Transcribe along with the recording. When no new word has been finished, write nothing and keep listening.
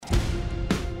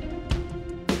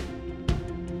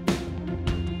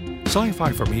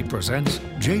Sci-Fi for Me presents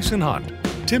Jason Hunt,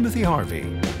 Timothy Harvey.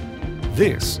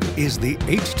 This is the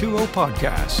H2O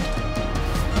Podcast.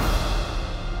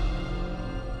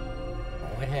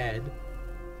 Go ahead.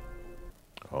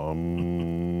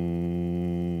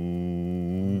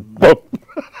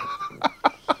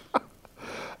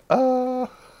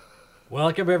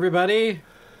 Welcome, everybody,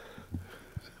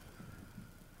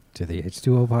 to the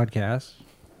H2O Podcast.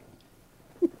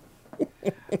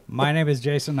 My name is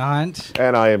Jason Hunt.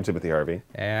 And I am Timothy Harvey.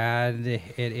 And it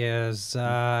is,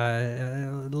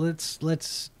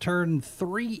 let's turn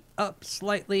 3 up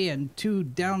slightly and 2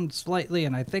 down slightly,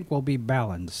 and I think we'll be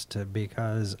balanced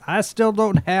because I still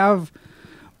don't have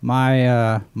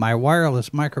my my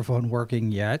wireless microphone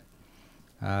working yet.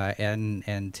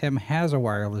 And Tim has a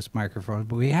wireless microphone,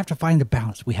 but we have to find the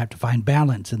balance. We have to find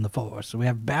balance in the force. So we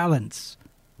have balance.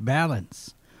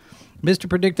 Mr.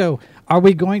 Predicto, are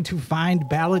we going to find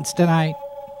balance tonight?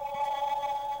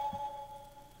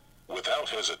 Without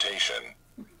hesitation,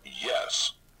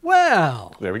 yes.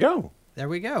 Well, There we go.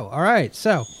 All right.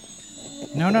 So,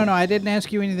 no, I didn't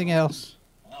ask you anything else.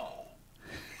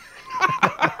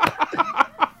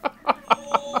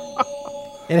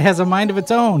 It has a mind of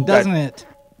its own, doesn't it?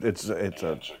 It's a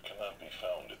Answer cannot be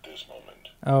found at this moment.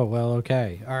 Oh, well,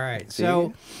 okay. All right.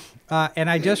 So, and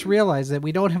I just realized that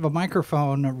we don't have a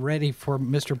microphone ready for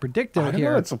Mr. Predicto I don't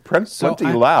here. know, it's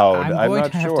plenty loud. I'm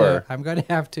not sure. I'm going to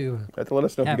have to. You have to let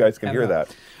us know if you guys can hear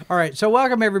that. All right. So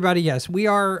welcome, everybody. Yes, we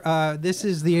are. This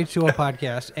is the H2O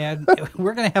Podcast, and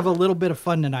we're going to have a little bit of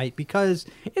fun tonight because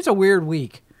it's a weird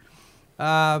week.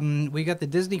 We got the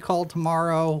Disney call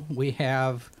tomorrow. We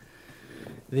have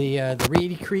the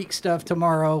Reedy Creek stuff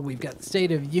tomorrow. We've got the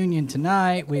State of Union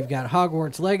tonight. We've got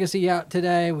Hogwarts Legacy out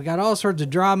today. We got all sorts of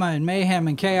drama and mayhem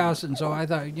and chaos. And so I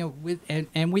thought,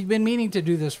 and we've been meaning to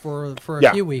do this for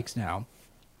a few weeks now.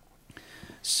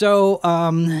 So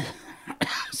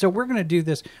so we're going to do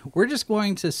this. We're just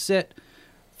going to sit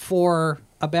for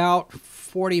about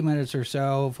 40 minutes or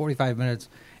so, 45 minutes,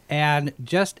 and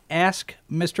just ask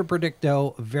Mr.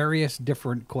 Predicto various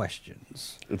different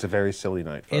questions. It's a very silly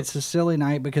night, folks. It's a silly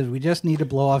night because we just need to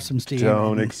blow off some steam.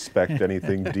 Don't expect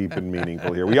anything deep and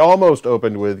meaningful here. We almost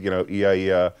opened with,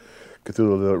 Ia,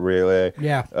 Cthulhu Relay.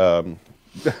 Yeah.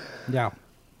 Yeah.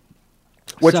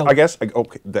 Which So- I guess,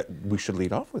 that we should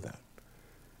lead off with that.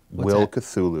 What's Will that?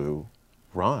 Cthulhu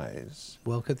rise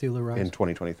Will Cthulhu rise? in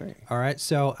 2023? All right.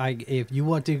 So if you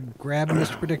want to grab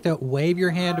Mr. Predicto, wave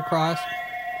your hand across.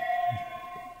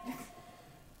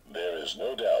 There is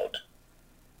no doubt.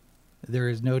 There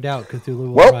is no doubt Cthulhu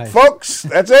will Well, rise. folks,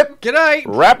 that's it. Good night.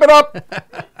 Wrap it up.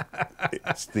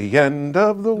 It's the end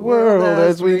of the world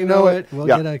as we know it. We'll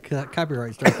Yeah. get a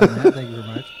copyright strike on that. Thank you very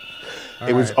much.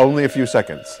 It was only a few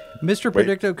seconds. Mr. Wait.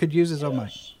 Predicto could use his own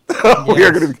mic. We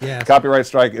are going to yes. copyright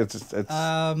strike. It's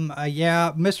Yeah,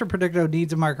 Mr. Predicto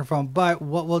needs a microphone, but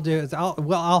what we'll do is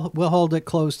we'll hold it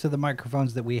close to the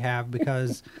microphones that we have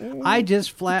because I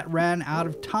just flat ran out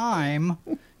of time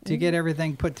to get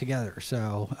everything put together.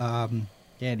 So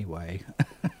anyway,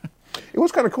 It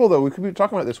was kind of cool, though. We could be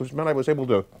talking about this, which meant I was able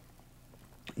to.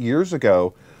 Years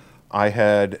ago, I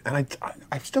had, and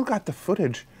I've still got the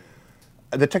footage.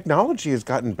 The technology has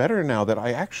gotten better now that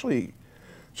I actually.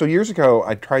 So years ago,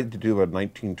 I tried to do a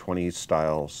 1920s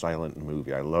style silent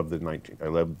movie. I love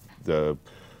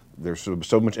There's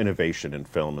so much innovation in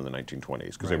film in the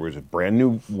 1920s because there was a brand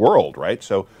new world, right?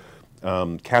 So,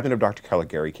 Cabinet of Dr.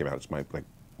 Caligari came out. It's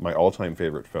my all-time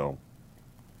favorite film,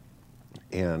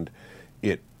 and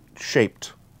it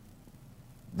shaped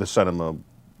the cinema,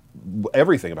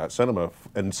 everything about cinema,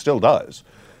 and still does.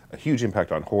 A huge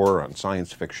impact on horror, on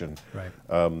science fiction. right.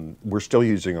 We're still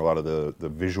using a lot of the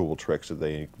visual tricks that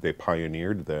they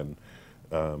pioneered then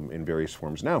in various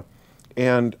forms now.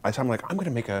 And I'm like, I'm going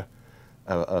to make a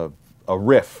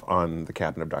riff on the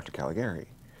Cabinet of Dr. Caligari.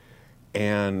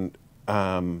 And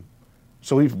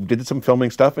so we did some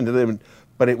filming stuff,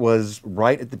 but it was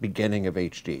right at the beginning of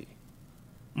HD.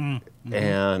 Mm-hmm.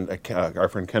 And our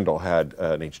friend Kendall had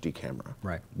an HD camera,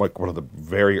 Right. like one of the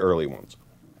very early ones.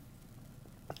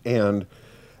 And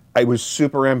I was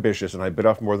super ambitious, and I bit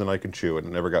off more than I could chew, and it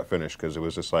never got finished because it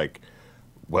was just like,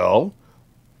 well,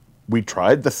 we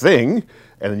tried the thing,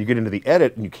 and then you get into the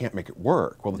edit, and you can't make it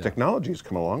work. Well, the technology has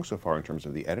come along so far in terms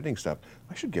of the editing stuff.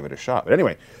 I should give it a shot. But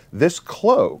anyway, this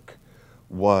cloak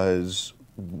was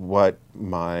what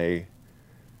the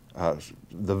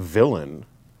villain,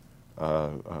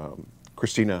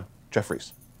 Christina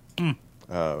Jeffries,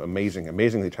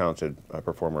 amazingly talented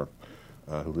performer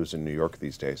who lives in New York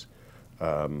these days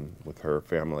with her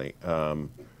family.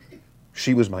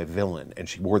 She was my villain, and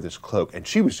she wore this cloak, and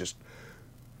she was just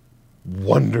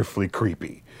wonderfully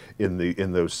creepy in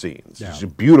those scenes. Yeah. She's a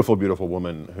beautiful, beautiful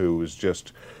woman who is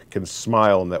just can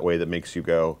smile in that way that makes you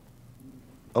go,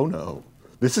 "Oh no,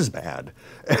 this is bad."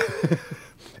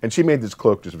 And she made this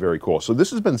cloak just very cool. So this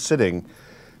has been sitting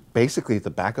basically at the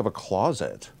back of a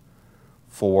closet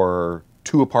for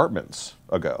 2 apartments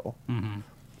ago. Mm-hmm.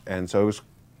 And so it was,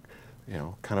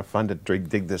 kind of fun to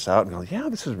dig this out and go, yeah,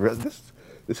 this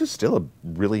is still a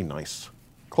really nice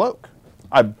cloak.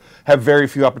 I have very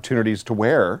few opportunities to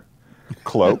wear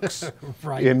cloaks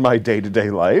Right. in my day-to-day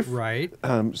life. Right.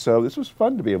 So this was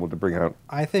fun to be able to bring out.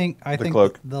 I think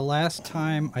cloak. the last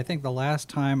time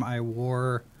I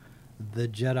wore the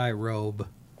Jedi robe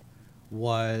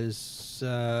was the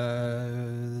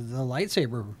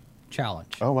lightsaber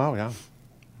challenge, Oh wow, yeah.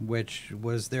 which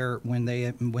was there when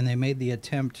they made the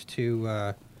attempt to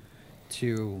The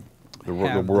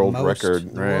have world most-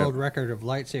 record, the right. world record of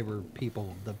lightsaber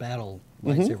people, the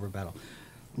lightsaber battle.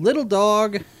 Little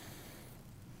dog.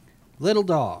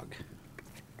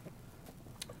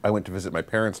 I went to visit my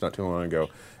parents not too long ago,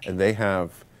 and they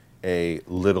have a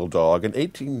little dog, an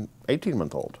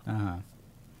 18-month-old,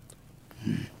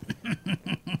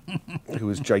 who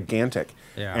is gigantic,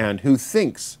 Yeah. and who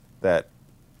thinks that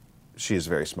she is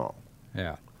very small.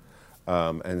 Yeah.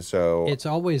 And so, It's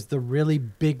always the really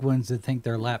big ones that think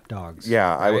they're lap dogs.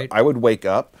 yeah, right? I would wake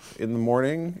up in the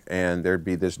morning, and there'd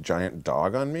be this giant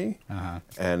dog on me, Uh-huh.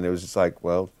 and it was just like,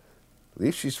 well, at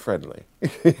least she's friendly. Yeah.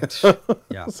 It's like, All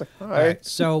hi. right.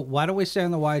 So why don't we stay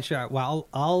on the wide shot? Well,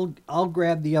 I'll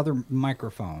grab the other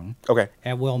microphone. Okay.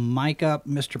 And we'll mic up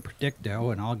Mr.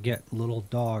 Predicto, and I'll get little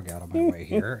dog out of my way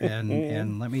here,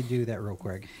 and let me do that real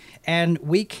quick. And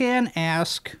we can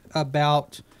ask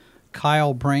about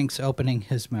Kyle Brinks opening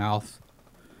his mouth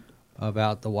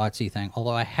about the WotC thing,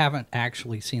 although I haven't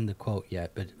actually seen the quote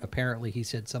yet, but apparently he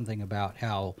said something about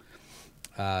how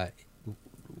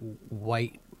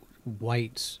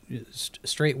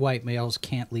straight white males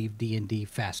can't leave D&D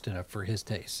fast enough for his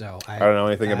taste. So I don't know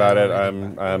anything about it.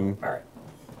 I'm All right.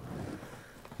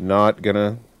 not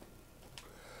going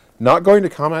to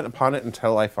comment upon it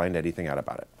until I find anything out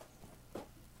about it.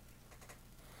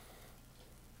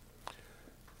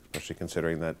 Especially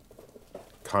considering that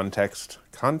context.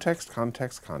 Could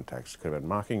have been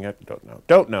mocking it.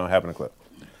 Don't know. Haven't a clue.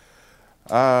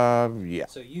 Yeah.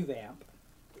 So you vamp.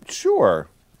 Sure.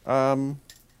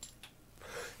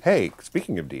 Hey,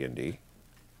 speaking of D&D,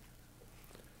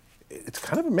 it's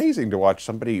kind of amazing to watch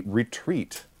somebody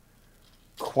retreat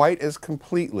quite as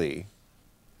completely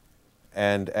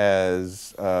and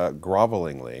as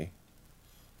grovelingly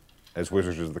as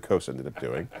Wizards of the Coast ended up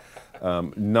doing.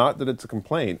 Not that it's a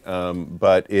complaint,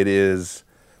 but it is...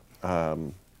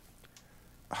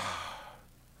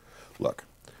 look,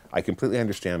 I completely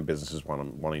understand businesses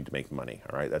wanting to make money,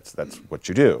 all right? That's what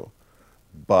you do.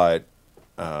 But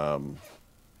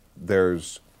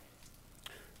there's...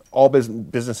 all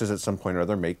businesses at some point or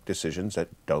other make decisions that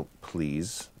don't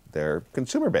please their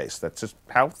consumer base. That's just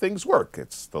how things work.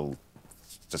 It's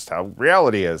just how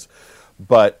reality is.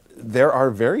 But there are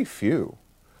very few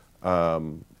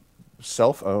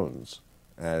self-owns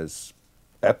as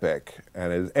epic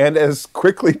and as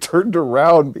quickly turned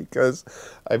around because,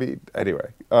 I mean,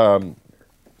 anyway,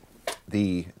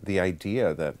 the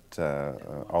idea that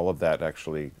all of that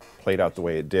actually played out the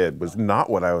way it did was not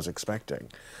what I was expecting.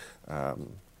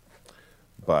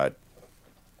 But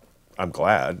I'm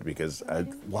glad because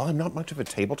while I'm not much of a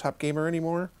tabletop gamer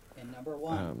anymore, And number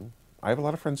one. I have a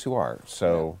lot of friends who are.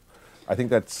 So I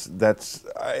think that's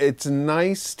it's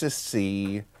nice to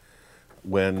see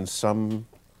when some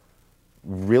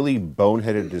really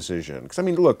boneheaded decision. Because I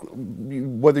mean, look,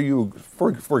 whether you, for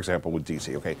example, with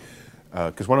DC, okay,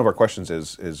 because one of our questions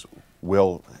is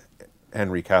will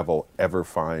Henry Cavill ever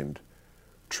find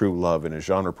true love in a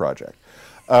genre project?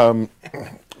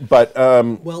 But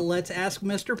Well, let's ask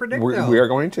Mr. Predicto. we are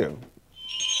going to.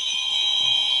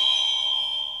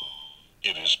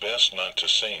 It is best not to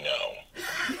say now.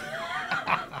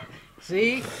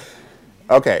 See?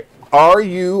 Okay, are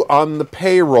you on the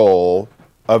payroll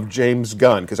of James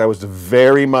Gunn? Because I was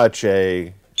very much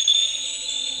a...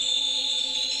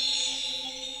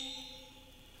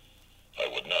 I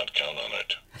would not count on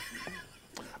it.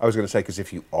 I was going to say, because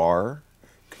if you are,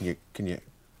 can you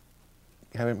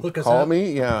have him Look us call up.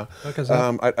 me? Yeah. Look us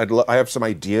up. I have some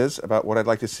ideas about what I'd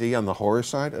like to see on the horror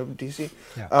side of DC.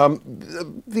 Yeah.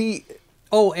 The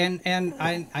Oh, and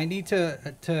I need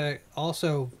to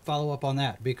also follow up on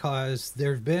that because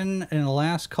there's been in the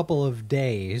last couple of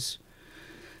days,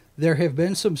 there have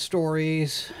been some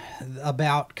stories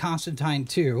about Constantine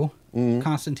 2,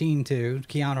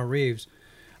 Keanu Reeves.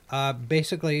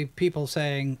 Basically, people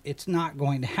saying it's not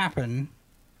going to happen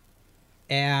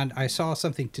And I saw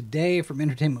something today from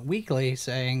Entertainment Weekly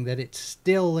saying that it's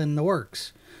still in the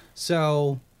works.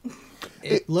 So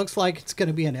it looks like it's going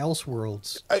to be an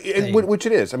Elseworlds thing. Which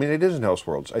it is. I mean, it is an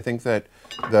Elseworlds. I think that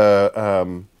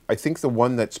I think the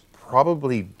one that's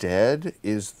probably dead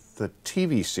is the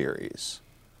TV series.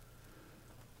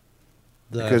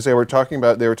 Because they were talking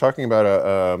about an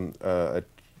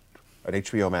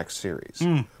HBO Max series,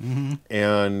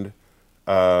 and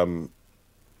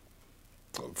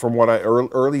from what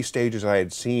early stages I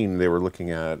had seen, they were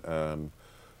looking at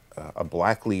a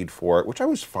black lead for it, which I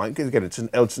was fine because again, it's going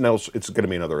to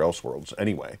be another Elseworlds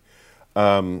anyway.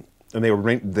 And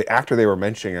the actor they were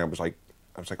mentioning, I was like,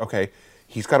 okay,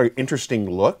 he's got an interesting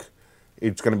look.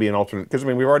 It's going to be an alternate because I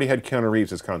mean we've already had Keanu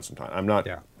Reeves as Constantine. I'm not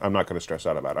going to stress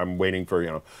out about it. I'm waiting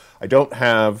for I don't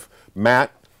have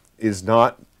Matt is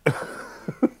not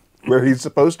where he's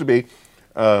supposed to be.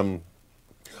 Although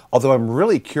I'm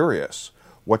really curious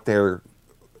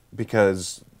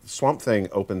because Swamp Thing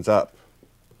opens up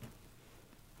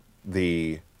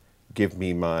the give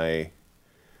me my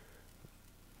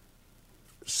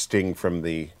Sting from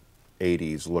the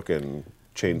 80s looking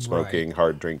chain smoking,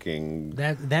 hard drinking.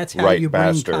 That's how right you bring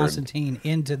bastard. Constantine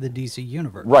into the DC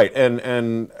universe. Right, and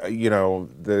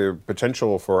the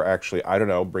potential for actually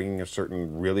bringing a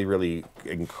certain really really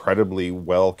incredibly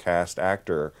well cast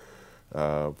actor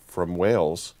from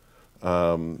Wales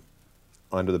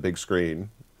onto the big screen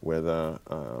with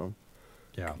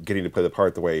getting to play the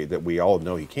part the way that we all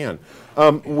know he can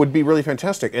would be really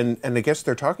fantastic. And I guess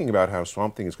they're talking about how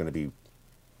Swamp Thing is going to be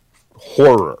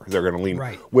horror. They're going to lean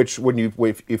which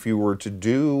if you were to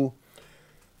do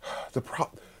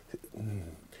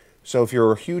so if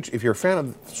you're a fan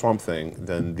of Swamp Thing,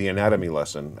 then The Anatomy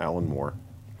Lesson, Alan Moore,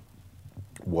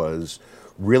 was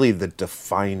really the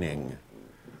defining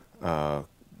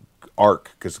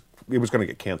arc because it was going to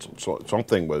get canceled. So Swamp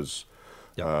Thing was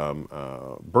Bernie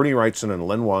Wrightson and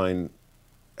Len Wein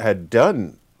had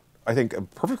done, I think, a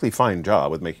perfectly fine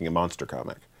job with making a monster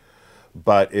comic.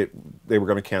 But they were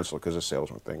going to cancel it because of sales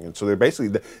thing, and so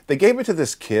they gave it to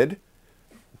this kid.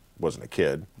 Wasn't a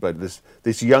kid, but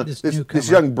this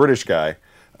young British guy,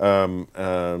 and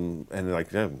they're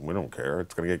like, yeah, we don't care,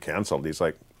 it's going to get canceled. He's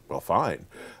like, well, fine,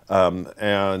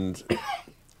 and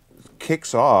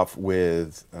kicks off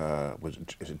with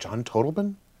is it John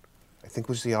Totalman? I think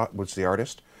was the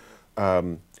artist.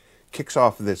 Kicks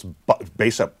off this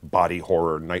base up body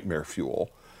horror nightmare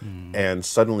fuel, and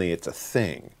suddenly it's a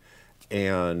thing.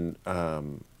 And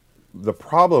the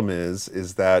problem is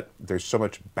that there's so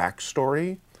much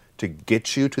backstory to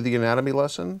get you to the Anatomy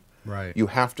Lesson. Right. You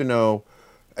have to know.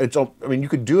 You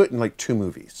could do it in like 2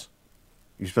 movies.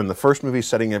 You spend the first movie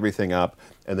setting everything up,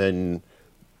 and then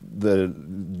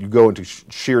you go into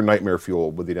sheer nightmare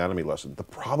fuel with the Anatomy Lesson. The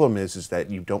problem is that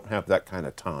you don't have that kind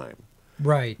of time.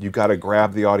 Right. You got to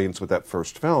grab the audience with that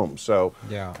first film. So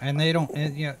and they don't.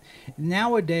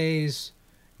 Nowadays,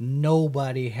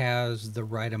 nobody has the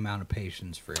right amount of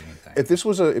patience for anything. If this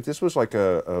was if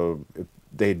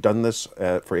they had done this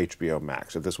for HBO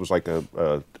Max, if this was like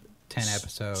a 10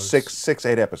 episodes,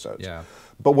 8 episodes. Yeah.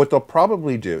 But what they'll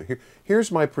probably do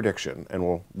here's my prediction,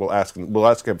 and we'll ask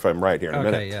if I'm right here in a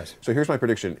minute. Yes. So here's my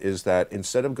prediction: is that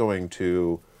instead of going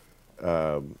to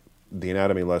the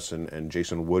Anatomy Lesson and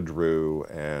Jason Woodrue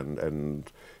and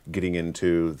getting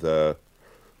into the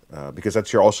because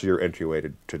that's your entryway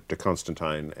to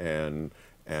Constantine and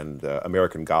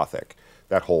American Gothic,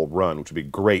 that whole run, which would be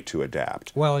great to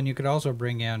adapt. Well, and you could also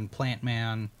bring in Plant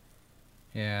Man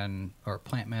or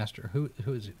Plant Master. Who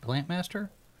is it? Plant Master?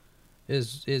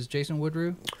 Is Jason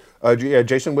Woodrue?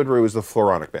 Jason Woodrue is the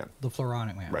Floronic Man. The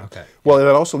Floronic Man. Right. Okay. Well, and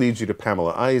that also leads you to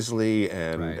Pamela Isley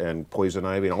and Poison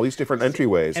Ivy and all these different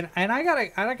entryways. And I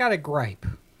got a gripe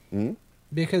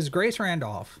because Grace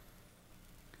Randolph,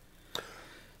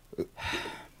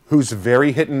 who's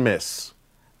very hit and miss.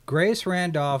 Grace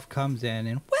Randolph comes in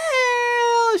and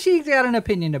she's got an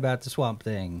opinion about the Swamp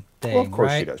Thing. Well, of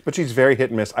course she does, but she's very hit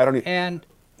and miss. And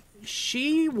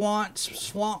she wants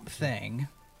Swamp Thing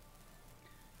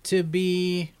to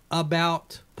be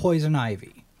about Poison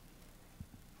Ivy,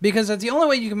 because that's the only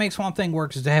way you can make Swamp Thing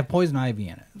work is to have Poison Ivy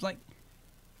in it. It's like,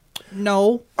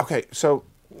 no. Okay, so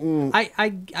I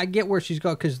get where she's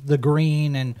going because the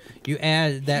green and you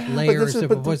add that layer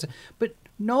of poison, but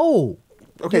no.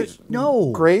 Okay,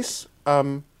 no. Grace,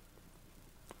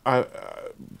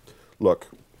 look,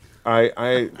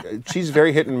 she's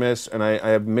very hit and miss, and I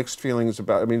have mixed feelings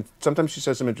about. I mean, sometimes she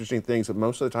says some interesting things, but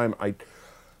most of the time,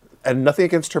 and nothing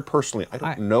against her personally. I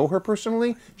don't know her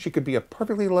personally. She could be a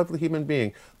perfectly lovely human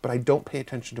being, but I don't pay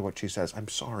attention to what she says. I'm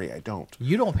sorry, I don't.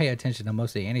 You don't pay attention to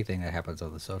mostly anything that happens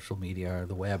on the social media or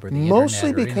the web or the Mostly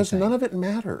internet or because anything. none of it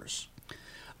matters.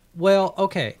 Well,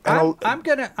 okay. And I'm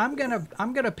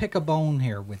gonna pick a bone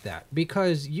here with that,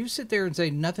 because you sit there and say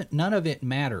none of it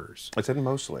matters. I said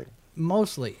mostly.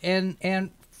 Mostly,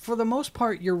 and for the most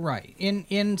part, you're right.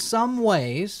 In some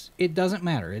ways, it doesn't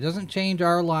matter. It doesn't change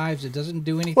our lives. It doesn't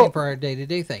do anything for our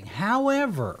day-to-day thing.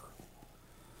 However,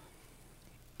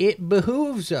 it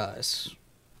behooves us,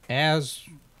 as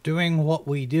doing what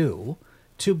we do,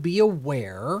 to be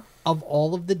aware of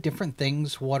all of the different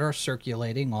things what are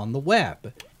circulating on the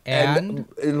web. And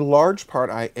in large part,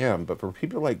 I am. But for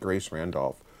people like Grace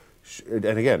Randolph, and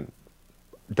again,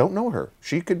 don't know her.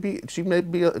 She may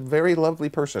be a very lovely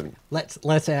person. let's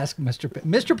ask Mr.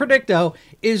 Predicto,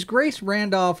 is Grace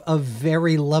Randolph a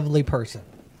very lovely person?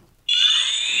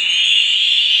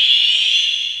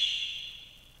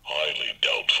 Highly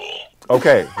doubtful.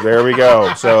 Okay, there we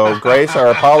go. So Grace, our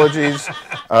apologies,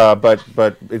 but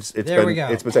it's There been we go.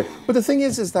 it's been said. But the thing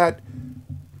is that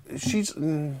she's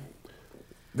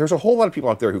there's a whole lot of people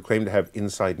out there who claim to have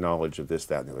inside knowledge of this,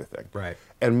 that, and the other thing. Right.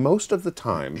 And most of the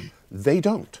time, they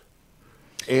don't.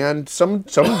 And some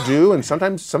do, and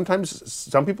sometimes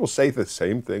some people say the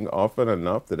same thing often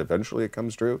enough that eventually it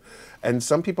comes true. And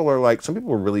some people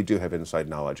really do have inside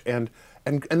knowledge, and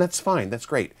that's fine. That's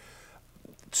great.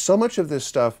 So much of this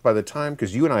stuff, by the time,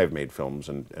 because you and I have made films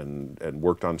and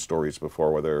worked on stories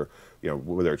before, whether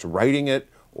it's writing it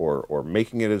or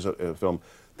making it as a film,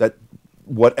 that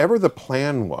whatever the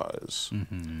plan was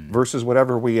versus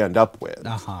whatever we end up with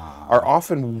are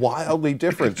often wildly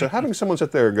different. So having someone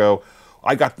sit there and go,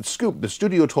 I got the scoop, the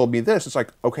studio told me this, it's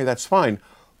like, okay, that's fine.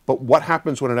 But what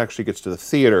happens when it actually gets to the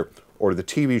theater or the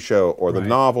TV show or the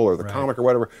novel or the comic or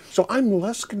whatever? So I'm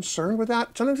less concerned with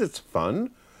that. Sometimes it's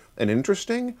fun and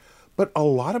interesting, but a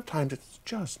lot of times it's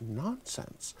just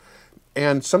nonsense.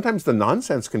 And sometimes the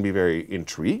nonsense can be very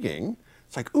intriguing.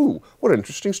 It's like, ooh, what an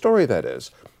interesting story that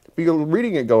is. But you're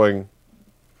reading it going,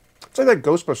 it's like that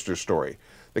Ghostbusters story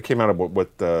that came out of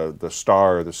with the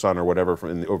star or the sun or whatever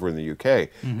over in the UK.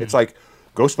 It's like,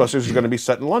 Ghostbusters is going to be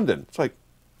set in London. It's like,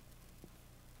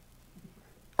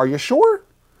 are you sure?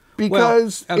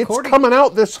 Because it's coming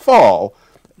out this fall,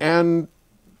 and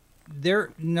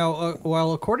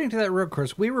according to that report,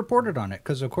 because we reported on it,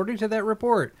 because according to that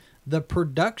report, the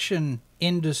production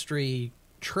industry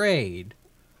trade,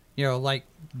 like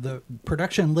the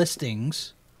production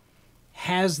listings,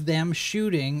 has them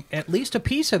shooting at least a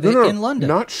piece of it in London.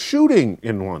 Not shooting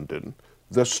in London.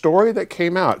 The story that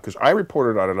came out, because I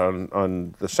reported on it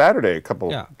on the Saturday, a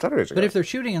couple Saturdays ago. But if they're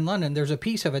shooting in London, there's a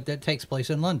piece of it that takes place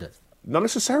in London. Not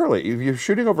necessarily. If you're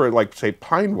shooting over, like, say,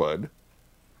 Pinewood,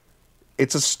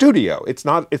 it's a studio. It's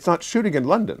not shooting in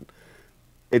London.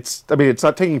 It's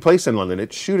not taking place in London.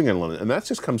 It's shooting in London, and that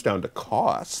just comes down to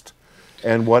cost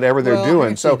and whatever they're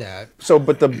doing.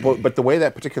 But the way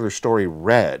that particular story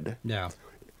read,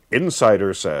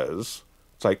 Insider says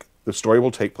it's like the story will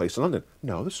take place in London.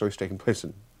 No, the story's taking place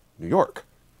in New York.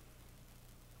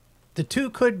 The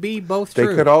two could be both true.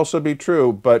 They could also be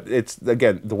true, but it's,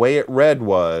 again, the way it read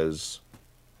was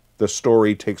the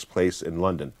story takes place in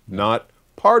London, not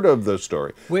part of the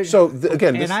story.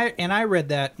 I read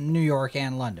that New York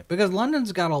and London, because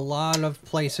London's got a lot of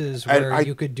places where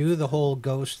you could do the whole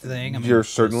ghost thing. There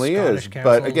certainly is,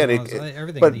 but again,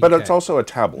 but it's also a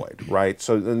tabloid, right?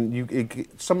 So then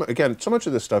so much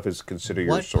of this stuff is consider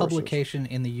your sources. What publication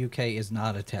in the UK is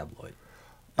not a tabloid?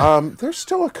 There's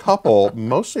still a couple.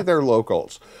 Mostly they're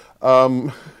locals. But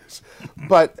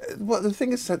the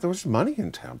thing is that there was money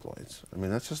in tabloids. I mean,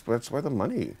 that's where the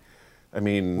money. I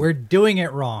mean, we're doing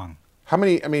it wrong. However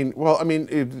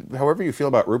you feel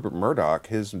about Rupert Murdoch,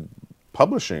 his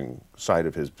publishing side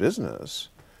of his business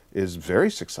is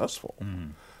very successful,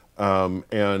 and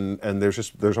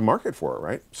there's a market for it,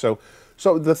 right? So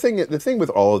the thing with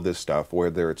all of this stuff,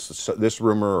 whether it's this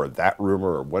rumor or that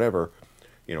rumor or whatever,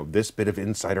 this bit of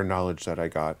insider knowledge that I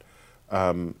got,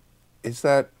 is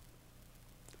that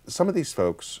some of these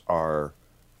folks are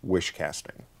wish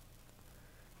casting.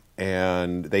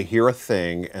 And they hear a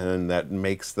thing, and that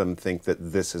makes them think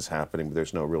that this is happening, but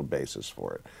there's no real basis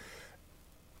for it.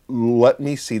 Let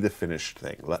me see the finished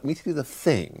thing. Let me see the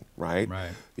thing, right?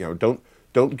 Right.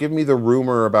 Don't give me the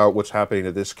rumor about what's happening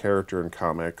to this character in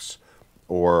comics,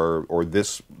 or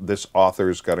this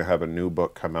author's got to have a new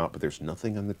book come out, but there's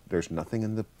nothing in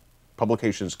the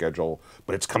publication schedule,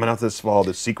 but it's coming out this fall,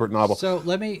 this secret novel. So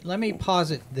let me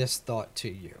posit this thought to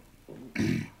you.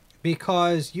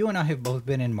 Because you and I have both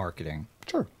been in marketing.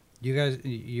 Sure. You guys,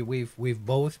 we've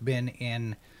both been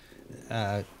in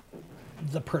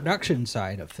the production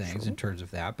side of things in terms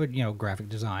of that, but graphic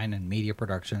design and media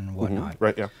production and whatnot.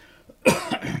 Right, yeah.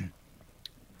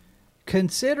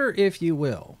 Consider, if you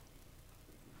will,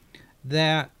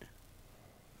 that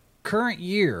current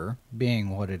year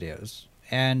being what it is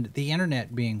and the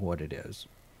internet being what it is,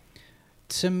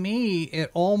 to me,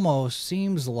 it almost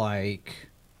seems like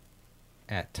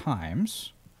at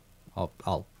times, I'll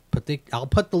put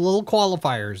the little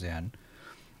qualifiers in,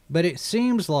 but it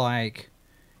seems like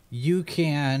you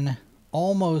can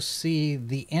almost see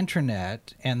the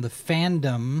internet and the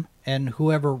fandom and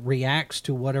whoever reacts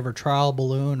to whatever trial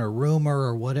balloon or rumor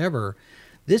or whatever.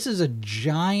 This is a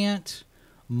giant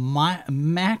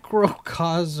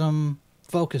macrocosm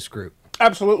focus group.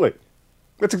 Absolutely.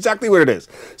 That's exactly what it is.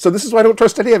 So this is why I don't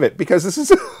trust any of it, because this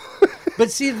is...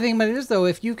 But see, the thing about it is, though,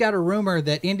 if you've got a rumor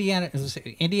that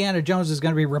Indiana Jones is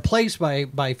going to be replaced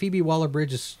by Phoebe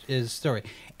Waller-Bridge's story,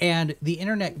 and the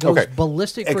internet goes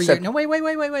ballistic for a year. No, wait.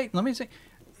 Let me say,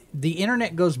 the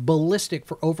internet goes ballistic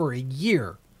for over a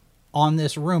year on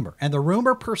this rumor, and the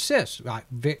rumor persists.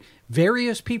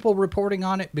 Various people reporting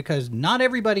on it, because not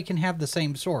everybody can have the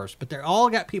same source, but they're all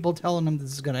got people telling them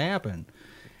this is going to happen.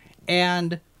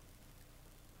 And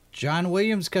John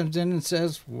Williams comes in and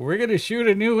says, we're going to shoot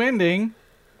a new ending.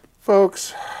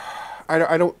 Folks,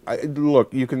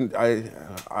 look, you can,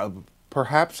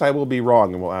 perhaps I will be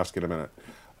wrong, and we'll ask in a minute.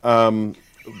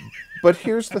 But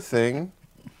here's the thing.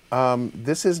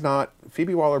 This is not,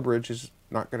 Phoebe Waller-Bridge is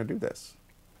not going to do this.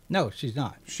 No, she's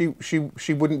not. She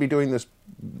wouldn't be doing this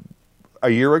a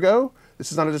year ago.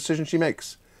 This is not a decision she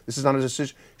makes. This is not a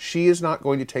decision. She is not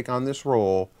going to take on this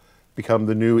role, become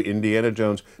the new Indiana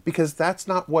Jones, because that's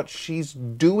not what she's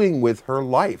doing with her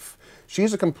life. She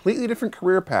has a completely different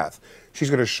career path. She's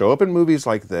going to show up in movies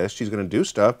like this. She's going to do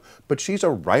stuff, but she's a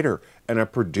writer and a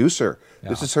producer. Yeah.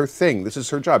 This is her thing. This is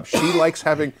her job. She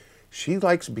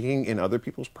likes being in other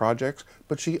people's projects,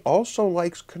 but she also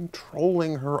likes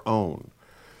controlling her own.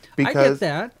 I get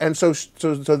that. And so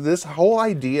this whole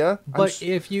idea. But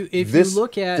if you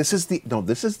look at this is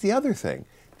the other thing.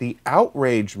 The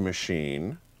outrage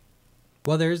machine.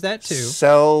 Well, there's that too.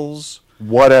 Sells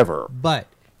whatever. But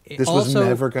this was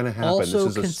never going to happen. This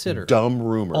is a dumb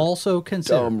rumor. Also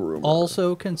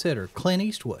consider Clint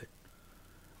Eastwood,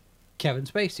 Kevin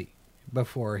Spacey,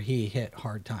 before he hit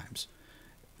hard times.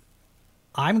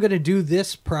 I'm going to do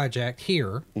this project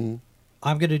here. Mm-hmm.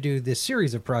 I'm going to do this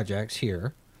series of projects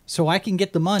here, so I can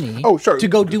get the money to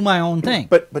go do my own thing.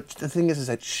 But the thing is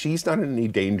that she's not in any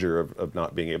danger of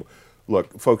not being able.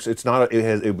 Look, folks, it's not.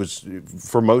 It was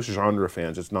for most genre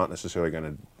fans. It's not necessarily going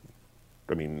to.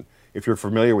 I mean, if you're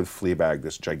familiar with Fleabag,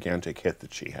 this gigantic hit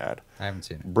that she had, I haven't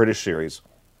seen it. British series,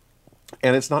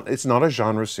 and it's not a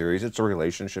genre series. It's a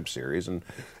relationship series,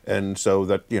 and so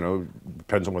that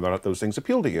depends on whether or not those things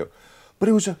appeal to you. But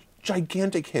it was a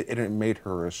gigantic hit, and it made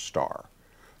her a star.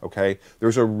 Okay,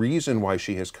 there's a reason why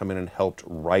she has come in and helped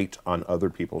write on other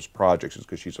people's projects. It's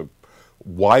because she's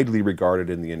widely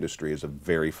regarded in the industry as a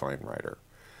very fine writer,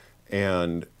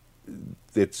 and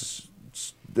it's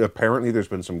apparently there's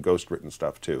been some ghost written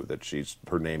stuff too that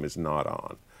her name is not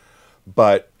on,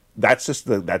 but that's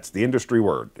the industry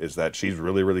word, is that she's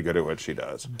really, really good at what she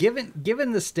does.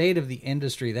 Given the state of the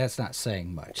industry, that's not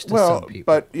saying much to some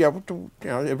people. But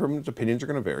everyone's opinions are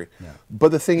going to vary. Yeah.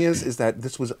 But the thing is that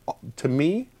this was, to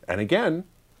me, and again,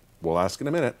 we'll ask in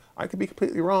a minute, I could be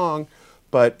completely wrong,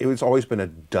 but it was always been a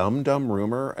dumb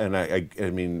rumor, and I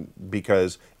mean,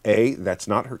 because that's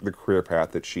not the career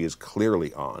path that she is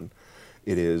clearly on.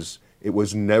 It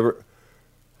was never.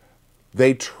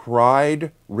 They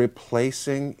tried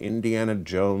replacing Indiana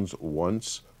Jones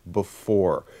once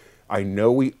before. I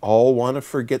know we all want to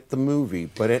forget the movie,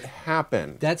 but it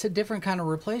happened. That's a different kind of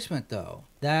replacement, though.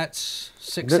 That's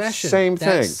Succession. That's the same thing.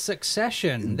 That's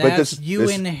Succession.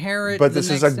 Inherit. But this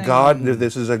is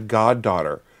This is a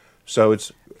goddaughter. So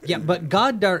it's. Yeah, but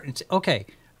goddaughter. Okay.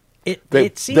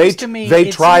 It seems to me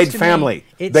they tried family.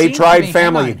 They tried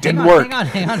family. It didn't work.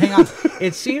 Hang on.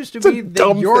 It seems to me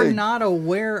that you're not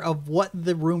aware of what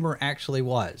the rumor actually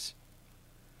was.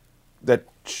 That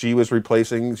she was going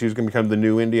to become the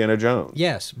new Indiana Jones.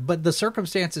 Yes, but the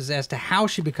circumstances as to how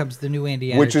she becomes the new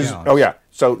Indiana Jones.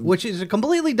 Which is a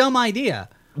completely dumb idea.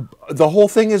 The whole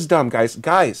thing is dumb, guys.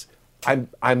 I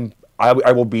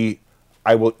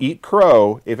will eat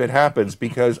crow if it happens,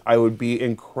 because I would be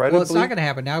incredibly... Well, it's not going to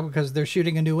happen now because they're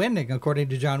shooting a new ending, according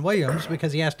to John Williams,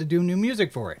 because he has to do new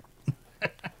music for it.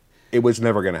 It was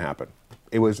never going to happen.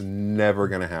 It was never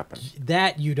going to happen.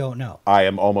 That you don't know. I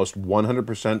am almost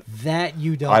 100%. That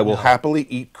you don't know. I will happily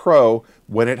eat crow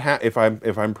when if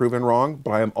I'm proven wrong,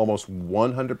 but I am almost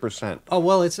 100%. Oh,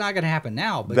 well, it's not going to happen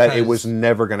now. Because, that it was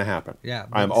never going to happen. Yeah.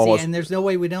 I'm almost. And there's no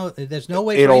way we know. There's no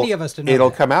way for any of us to know. It'll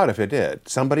that. come out if it did.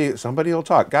 Somebody will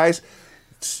talk. Guys,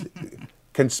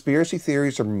 conspiracy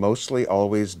theories are mostly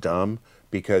always dumb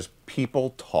because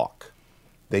people talk.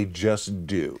 They just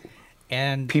do.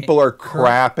 And people are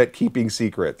crap at keeping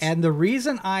secrets. And the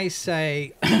reason I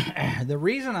say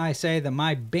that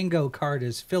my bingo card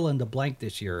is fill in the blank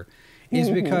this year is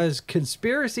because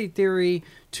conspiracy theory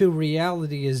to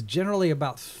reality is generally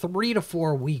about 3 to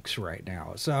 4 weeks right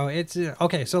now. So it's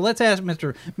okay. So let's ask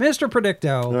Mr.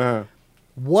 Predicto,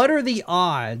 what are the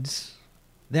odds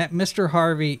that Mr.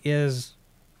 Harvey is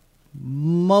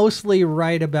mostly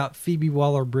right about Phoebe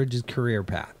Waller-Bridge's career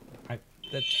path?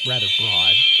 That's rather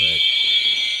broad, but...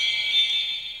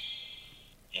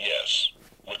 Yes,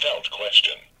 without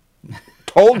question.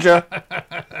 Told you.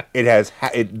 It has.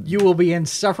 You will be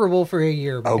insufferable for a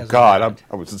year. Oh God,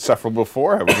 I was insufferable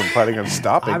before. I wasn't planning on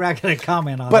stopping. I'm not going to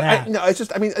comment on that. No, it's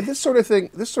just. I mean, this sort of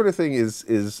thing. This sort of thing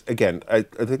is again. I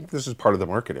think this is part of the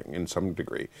marketing in some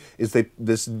degree. Is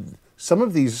some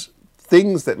of these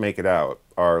things that make it out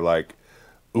are like,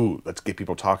 ooh, let's get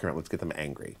people talking about. Let's get them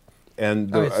angry.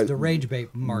 And it's the rage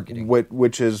bait marketing,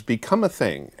 which has become a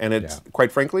thing, and it's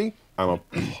quite frankly, I'm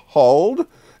appalled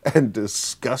and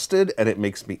disgusted, and it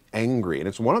makes me angry, and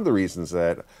it's one of the reasons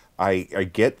that I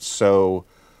get so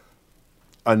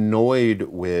annoyed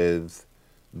with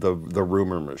the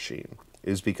rumor machine,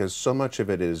 is because so much of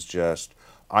it is just,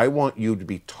 I want you to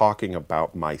be talking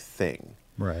about my thing,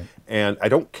 right? And I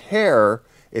don't care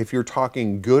if you're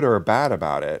talking good or bad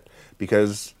about it,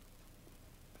 because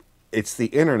it's the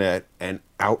internet, and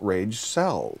outrage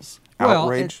sells.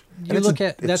 Outrage.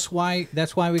 That's why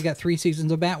we got 3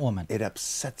 seasons of Batwoman. It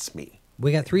upsets me.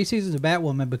 We got 3 seasons of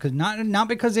Batwoman because not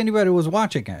because anybody was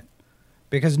watching it,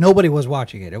 because nobody was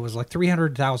watching it. It was like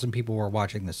 300,000 people were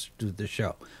watching this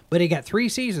show, but it got 3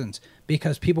 seasons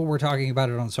because people were talking about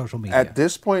it on social media. At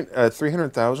this point,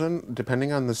 300,000,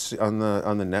 depending on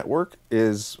the network,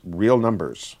 is real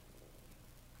numbers.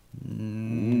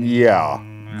 Yeah,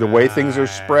 the way things are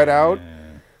spread out,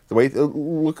 the way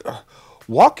look,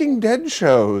 Walking Dead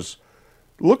shows.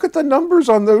 Look at the numbers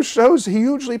on those shows.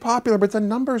 Hugely popular, but the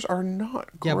numbers are not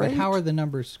great. Yeah, but how are the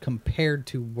numbers compared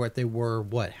to what they were?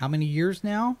 How many years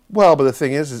now? Well, but the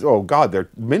thing is oh God, they're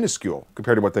minuscule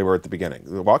compared to what they were at the beginning.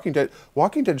 The Walking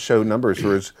Dead show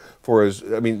numbers for as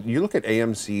I mean, you look at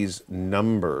AMC's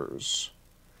numbers,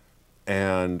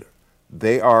 and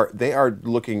they are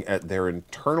looking at their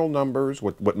internal numbers,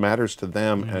 what matters to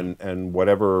them, and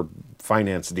whatever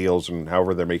finance deals and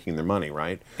however they're making their money,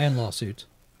 right? And lawsuits,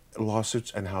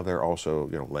 and how they're also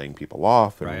laying people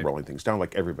off and right. rolling things down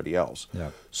like everybody else.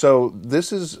 Yeah. So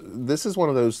this is one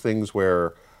of those things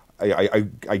where I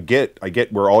get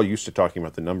we're all used to talking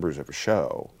about the numbers of a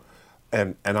show,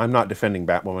 and I'm not defending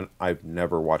Batwoman. I've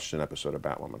never watched an episode of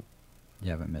Batwoman. You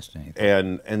haven't missed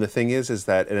anything. And the thing is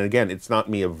that, and again, it's not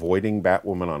me avoiding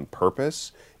Batwoman on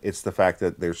purpose. It's the fact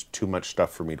that there's too much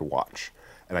stuff for me to watch,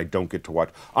 and I don't get to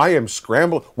watch. I am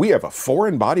scrambling. We have a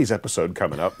Foreign Bodies episode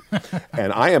coming up,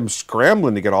 and I am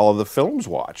scrambling to get all of the films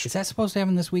watched. Is that supposed to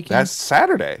happen this weekend? That's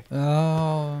Saturday.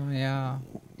 Oh, yeah.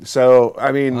 So,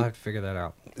 I mean... I'll have to figure that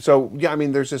out. So, yeah, I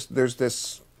mean, there's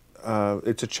this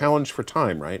it's a challenge for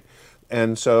time, right?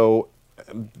 And so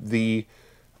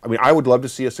I would love to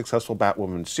see a successful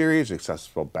Batwoman series,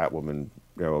 successful Batwoman,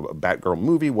 a Batgirl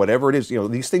movie, whatever it is.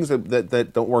 These things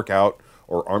that don't work out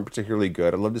or aren't particularly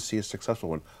good. I'd love to see a successful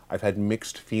one. I've had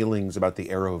mixed feelings about the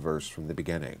Arrowverse from the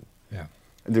beginning. Yeah.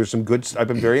 And there's some good. I've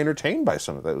been very entertained by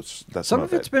some of those. Some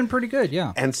of it's been pretty good,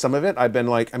 yeah. And some of it, I've been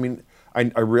like,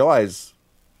 I realize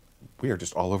we are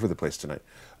just all over the place tonight.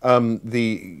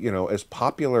 As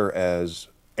popular as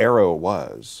Arrow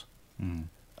was. It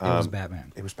was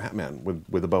Batman. It was Batman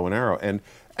with a bow and arrow. And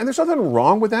there's nothing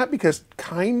wrong with that, because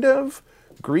kind of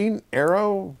Green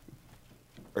Arrow,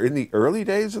 in the early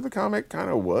days of the comic, kind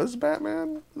of was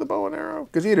Batman with a bow and arrow.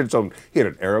 Because he had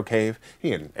an arrow cave,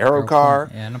 he had an arrow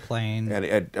car. And a plane.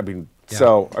 And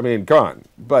come on.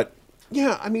 But,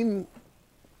 yeah,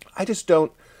 I just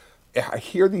don't, I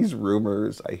hear these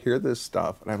rumors, I hear this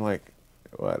stuff, and I'm like,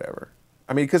 whatever.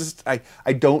 Because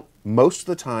I don't, most of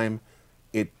the time,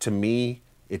 to me,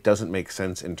 it doesn't make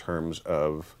sense in terms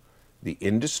of the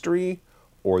industry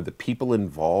or the people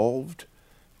involved.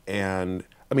 And,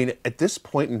 at this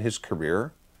point in his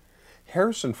career,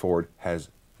 Harrison Ford has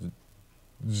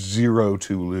 0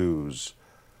 to lose.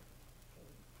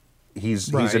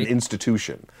 He's an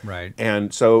institution. Right.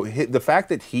 And so the fact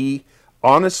that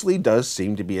honestly does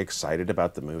seem to be excited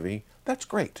about the movie, that's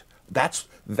great.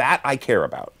 That I care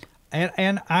about.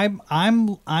 And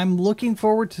I'm looking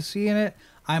forward to seeing it.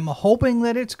 I'm hoping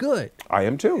that it's good. I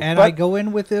am too. And but I go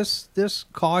in with this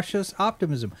cautious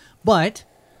optimism. But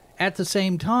at the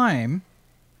same time,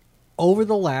 over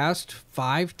the last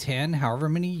 5, 10, however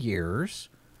many years,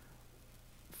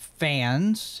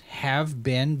 fans have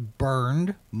been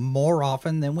burned more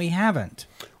often than we haven't.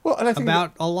 well, and I think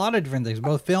About a lot of different things,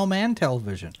 both film and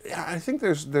television. yeah, I think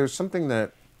there's something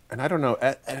that, and I don't know,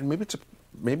 and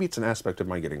maybe it's an aspect of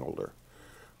my getting older,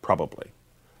 probably.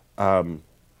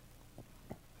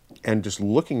 And just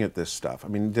looking at this stuff, I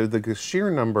mean, the sheer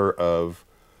number of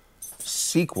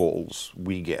sequels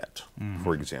we get,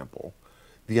 for example,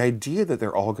 the idea that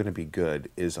they're all going to be good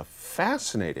is a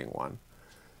fascinating one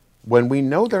when we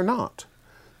know they're not.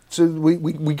 So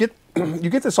we get, you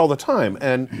get this all the time,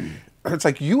 and it's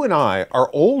like you and I are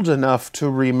old enough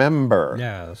to remember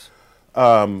Yes.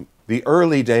 the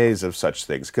early days of such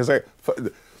things. Because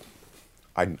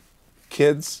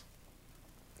kids,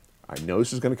 I know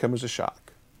this is going to come as a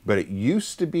shock, but it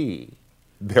used to be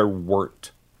there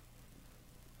weren't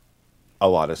a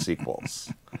lot of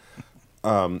sequels.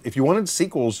 If you wanted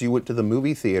sequels, you went to the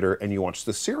movie theater and you watched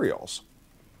the serials.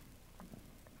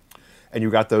 And you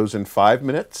got those in 5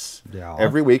 minutes Yeah.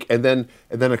 every week, and then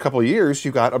a couple of years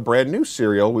you got a brand new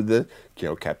serial with the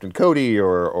Captain Cody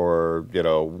or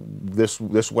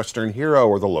this Western hero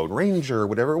or the Lone Ranger or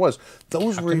whatever it was.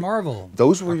 Those Captain were Marvel,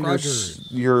 Those were Buck Rogers.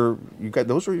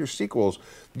 those were your sequels.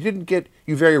 You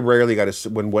very rarely got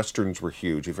when Westerns were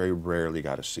huge. You very rarely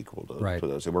got a sequel to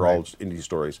those. They were all indie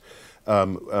stories.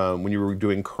 When you were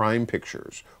doing crime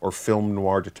pictures or film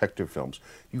noir detective films,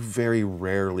 you very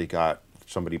rarely got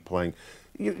somebody playing.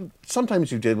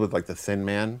 Sometimes you did with like The Thin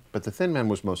Man, but The Thin Man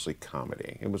was mostly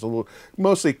comedy. It was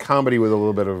mostly comedy with a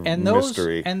little bit of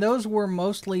mystery. And those were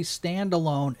mostly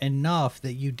standalone enough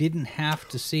that you didn't have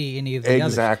to see any of the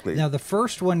others. Exactly. Now the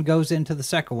first one goes into the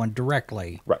second one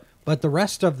directly, Right. But the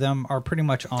rest of them are pretty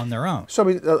much on their own. So I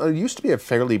mean, it used to be a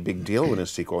fairly big deal when a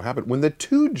sequel happened. When the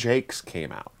Two Jakes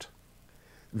came out,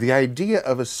 the idea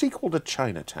of a sequel to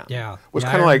Chinatown was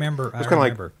kind of like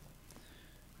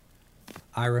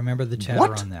I remember the chatter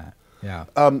What? on that. Yeah.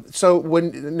 So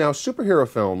now superhero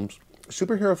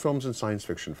films and science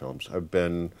fiction films have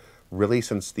been really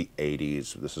since the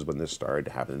 80s. This is when this started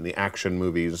to happen. In the action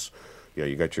movies,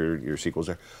 you got your sequels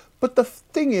there. But the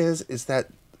thing is that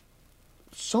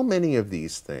so many of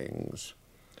these things,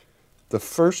 the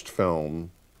first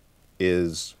film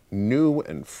is new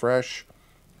and fresh,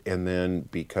 and then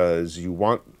because you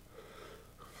want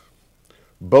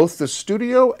both the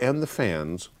studio and the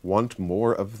fans want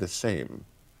more of the same.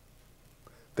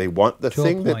 They want the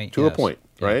thing to a point,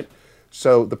 right?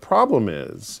 So the problem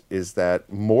is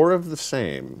that more of the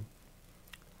same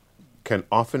can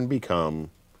often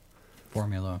become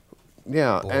Formula.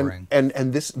 yeah, boring.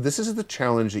 and this is the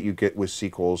challenge that you get with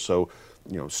sequels. So,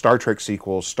 Star Trek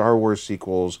sequels, Star Wars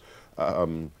sequels,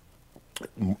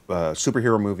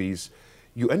 superhero movies.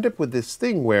 You end up with this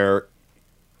thing where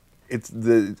it's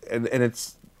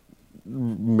it's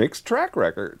mixed track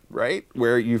record, right?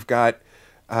 Where you've got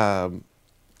them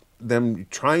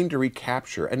trying to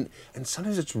recapture, and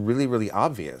sometimes it's really, really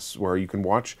obvious where you can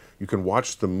watch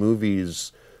the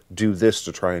movies do this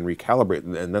to try and recalibrate,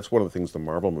 and that's one of the things the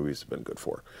Marvel movies have been good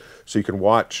for. So you can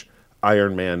watch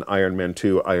Iron Man, Iron Man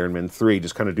 2, Iron Man 3,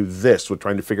 just kind of do this with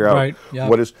trying to figure out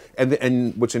what is,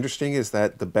 and what's interesting is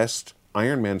that the best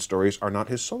Iron Man stories are not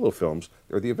his solo films,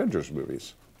 they're the Avengers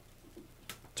movies.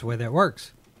 That's the way that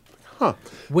works. Huh.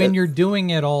 When you're doing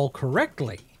it all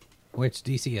correctly, which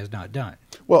DC has not done.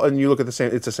 Well, and you look at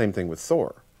it's the same thing with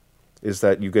Thor, is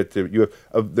that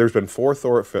there's been four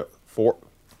Thor.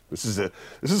 This is a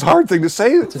hard thing to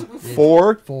say.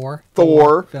 Four Thor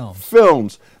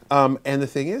films. And the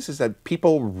thing is that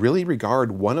people really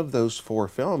regard one of those 4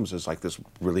 films as like this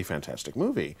really fantastic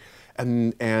movie,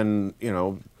 and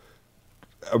a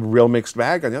real mixed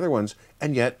bag on the other ones,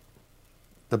 and yet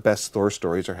the best Thor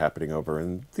stories are happening over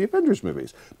in the Avengers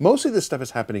movies. Most of this stuff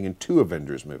is happening in 2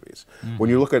 Avengers movies. Mm-hmm. When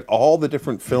you look at all the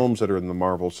different films that are in the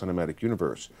Marvel Cinematic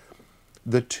Universe,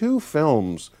 the 2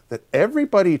 films that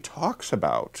everybody talks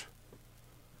about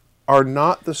are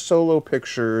not the solo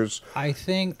pictures. I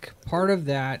think part of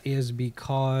that is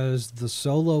because the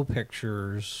solo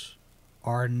pictures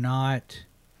are not,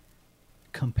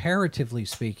 comparatively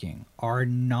speaking, are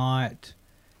not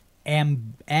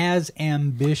as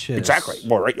ambitious. Exactly.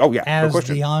 Well, right. Oh, yeah. As no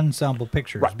question. the ensemble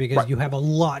pictures, because you have a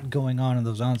lot going on in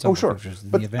those ensemble pictures.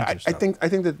 But the Avengers I think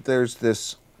that there's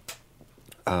this.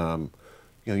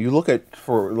 You look at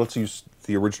let's use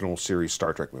the original series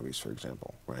Star Trek movies, for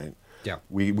example, right? Yeah.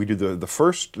 We do the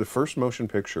first motion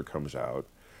picture comes out,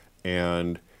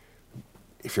 and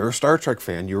if you're a Star Trek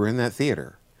fan, you were in that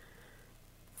theater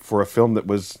for a film that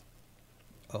was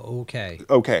Okay.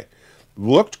 okay,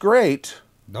 looked great.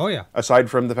 Oh yeah. Aside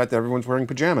from the fact that everyone's wearing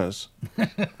pajamas,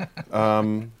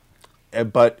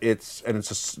 but it's a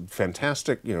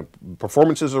fantastic. You know,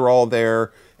 performances are all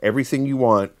there. Everything you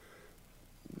want.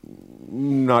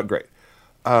 Not great.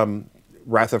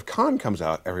 Wrath of Khan comes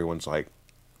out. Everyone's like,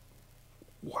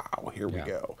 "Wow, here we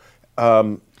go."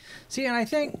 See, and I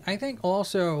think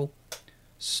also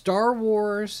Star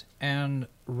Wars and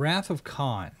Wrath of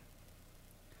Khan,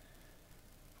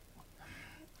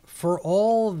 for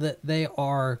all that they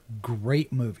are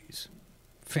great movies,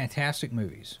 fantastic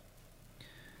movies,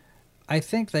 I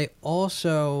think they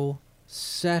also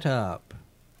set up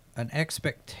an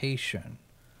expectation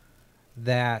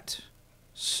that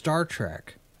Star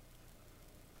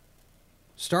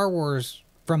Wars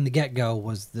from the get-go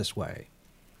was this way.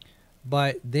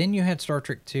 But then you had Star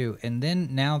Trek 2, and then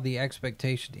now the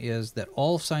expectation is that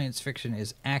all science fiction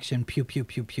is action, pew, pew,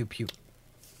 pew, pew, pew.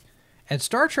 And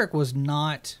Star Trek was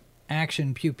not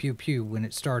action, pew, pew, pew when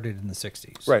it started in the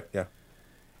 60s. Right. Yeah.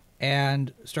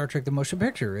 And Star Trek the Motion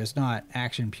Picture is not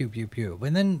action, pew, pew, pew.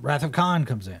 And then Wrath of Khan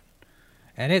comes in,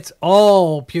 and it's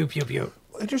all pew, pew, pew.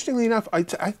 Interestingly enough,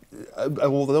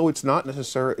 although it's not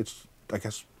necessarily, it's, I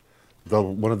guess,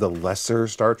 one of the lesser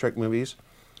Star Trek movies,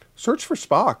 Search for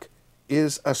Spock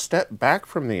is a step back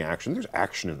from the action. There's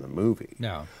action in the movie.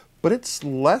 No. But it's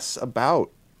less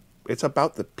about, it's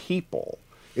about the people.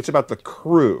 It's about the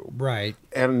crew. Right.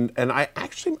 And I'm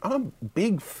a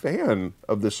big fan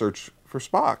of the Search for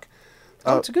Spock.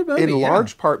 Oh, it's a good movie, in yeah.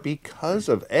 large part because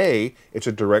of it's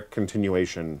a direct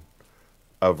continuation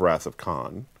of Wrath of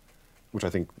Khan, which I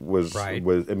think was, I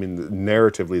mean,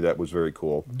 narratively that was very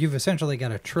cool. You've essentially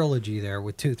got a trilogy there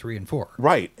with 2, 3, and 4.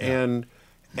 Right. Yeah.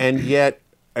 And yet,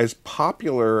 as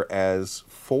popular as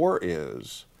 4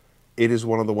 is, it is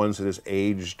one of the ones that has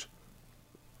aged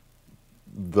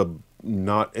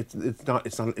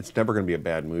it's never going to be a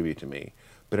bad movie to me,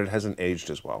 but it hasn't aged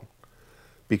as well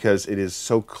because it is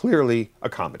so clearly a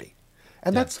comedy.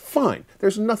 And that's fine.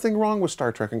 There's nothing wrong with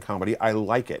Star Trek and comedy. I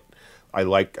like it. I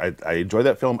enjoy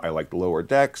that film. I like Lower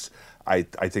Decks. I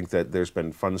think that there's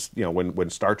been fun, you know, when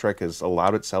Star Trek has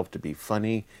allowed itself to be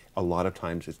funny, a lot of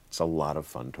times it's a lot of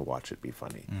fun to watch it be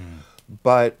funny.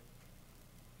 But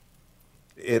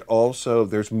it also,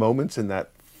 there's moments in that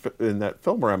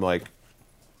film where I'm like,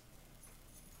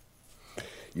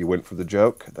 you went for the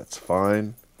joke, that's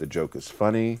fine. The joke is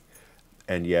funny,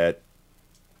 and yet,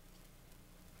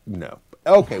 no.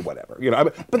 Okay, whatever. You know,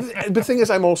 but the thing is,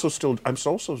 I'm also still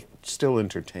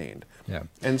entertained. Yeah.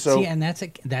 And so, see, and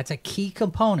that's a key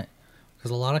component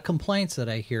because a lot of complaints that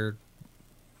I hear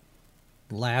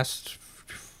last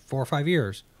 4 or 5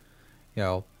 years, you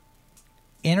know,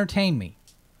 entertain me,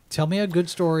 tell me a good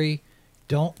story.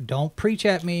 Don't preach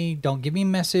at me. Don't give me a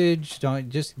message. Don't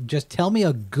just tell me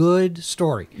a good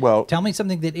story. Well, tell me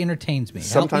something that entertains me.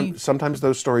 Sometimes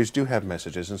those stories do have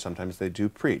messages, and sometimes they do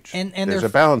preach. And there's a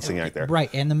balancing act there, right?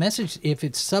 And the message, if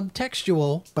it's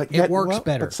subtextual, it works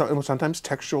better. But sometimes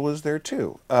textual is there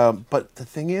too. But the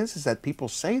thing is that people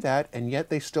say that, and yet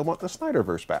they still want the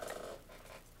Snyderverse back.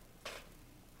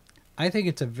 I think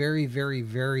it's a very, very,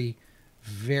 very,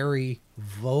 very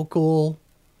vocal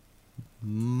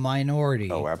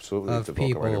minority of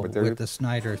people with the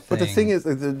Snyder thing. But the thing is,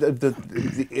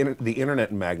 the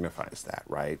internet magnifies that,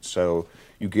 right? So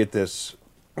you get this,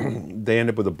 they end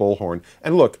up with a bullhorn.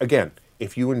 And look, again,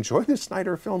 if you enjoy the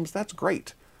Snyder films, that's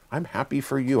great. I'm happy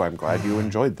for you. I'm glad you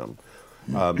enjoyed them.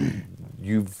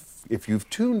 If you've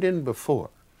tuned in before,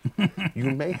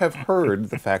 you may have heard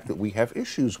the fact that we have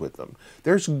issues with them.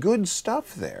 There's good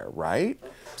stuff there, right?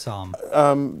 Some.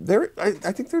 I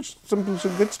think there's some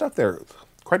good stuff there.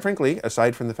 Quite frankly,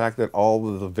 aside from the fact that all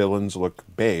of the villains look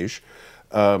beige,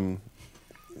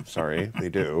 sorry, they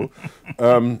do.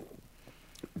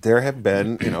 There have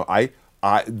been, you know,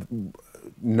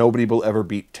 nobody will ever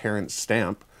beat Terrence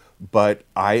Stamp, but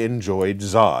I enjoyed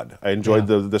Zod. I enjoyed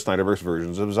the Snyderverse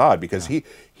versions of Zod because he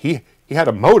had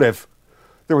a motive.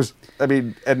 There was, I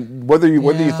mean, and whether you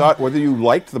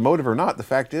liked the motive or not, the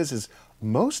fact is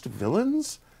most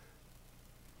villains,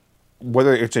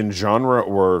 whether it's in genre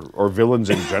or villains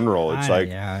in general, it's like,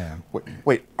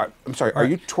 wait, I'm sorry, are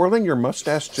you twirling your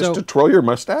mustache just to twirl your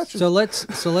mustache? So let's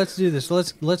do this.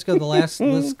 Let's go the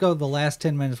last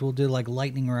 10 minutes. We'll do like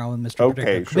lightning round with Mr. Okay,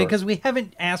 Predictor sure. because we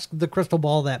haven't asked the crystal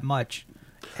ball that much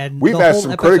And We've the asked whole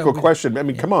some episode critical was- questions. I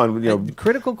mean, come on,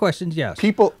 critical questions, yes.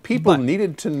 people But-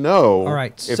 needed to know All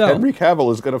right, if so- Henry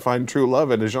Cavill is going to find true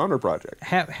love in a genre project.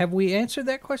 Have we answered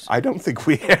that question? I don't think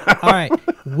we have. All right.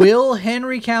 Will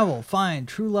Henry Cavill find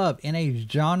true love in a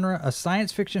genre, a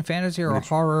science fiction, fantasy, or a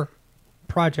horror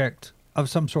project of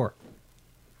some sort?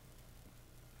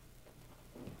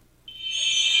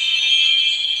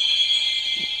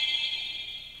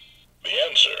 The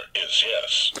answer is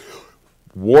yes.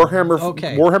 Warhammer,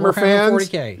 Okay, Warhammer Warhammer fans.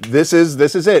 40K. This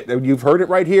is it. You've heard it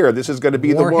right here. This is going to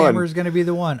be the one. Warhammer's going to be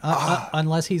the one,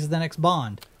 unless he's the next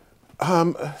Bond.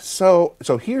 So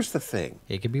here's the thing.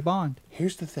 He could be Bond.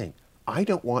 Here's the thing. I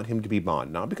don't want him to be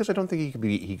Bond, not because I don't think he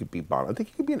could be Bond. I think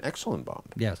he could be an excellent Bond.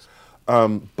 Yes.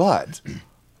 But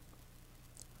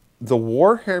the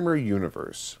Warhammer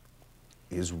universe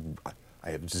is. I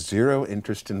have zero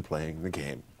interest in playing the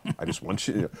game. I just want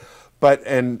you to. But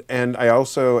and I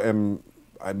also am.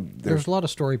 There's a lot of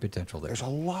story potential there. There's a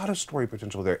lot of story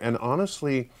potential there. And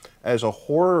honestly, as a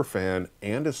horror fan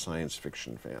and a science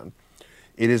fiction fan,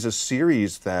 it is a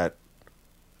series that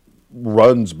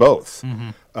runs both.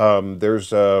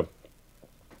 There's long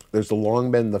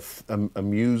been the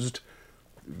amused,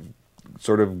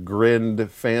 sort of grinned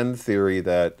fan theory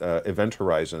that Event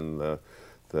Horizon, the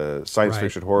science Right,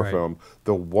 fiction horror right. film,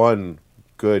 the one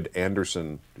good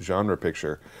Anderson genre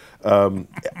picture. And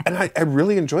I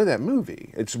really enjoy that movie.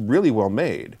 It's really well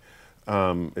made.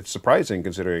 It's surprising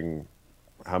considering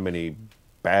how many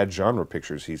bad genre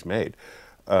pictures he's made.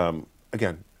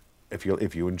 Again, if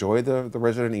you enjoy the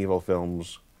Resident Evil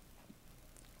films,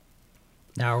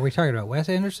 Now, are we talking about Wes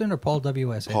Anderson or Paul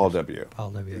W.S. Anderson? Paul W.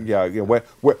 Paul W. Yeah.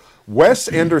 Wes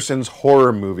Anderson's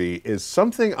horror movie is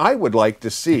something I would like to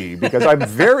see because I'm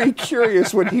very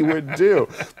curious what he would do.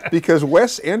 Because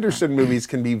Wes Anderson movies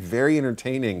can be very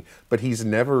entertaining, but he's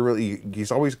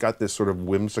always got this sort of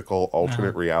whimsical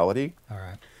alternate reality. All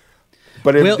right.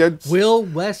 But Will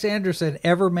Wes Anderson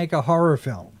ever make a horror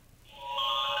film?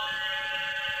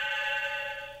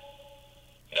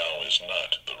 Now is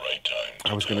not the right time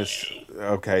to I was going tell to. you.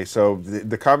 Okay, so the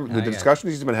guess.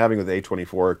 discussions he's been having with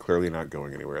A24 are clearly not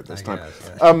going anywhere at this I time.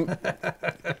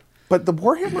 guess, But the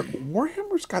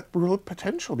Warhammer's got real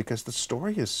potential because the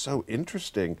story is so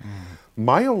interesting.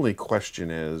 My only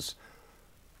question is,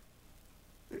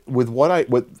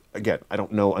 again, I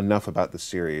don't know enough about the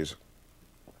series.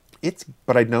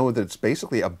 But I know that it's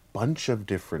basically a bunch of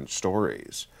different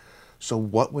stories. So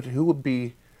what's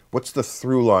the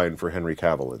through line for Henry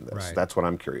Cavill in this? Right. That's what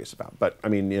I'm curious about. But I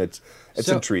mean, it's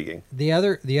So, intriguing. The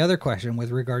other question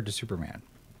with regard to Superman.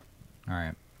 All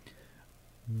right.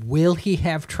 Will he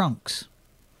have trunks?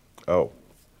 Oh,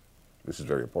 this is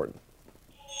very important.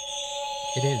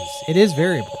 It is. It is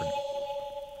very important.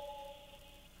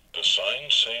 The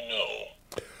signs say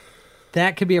no.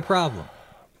 That could be a problem.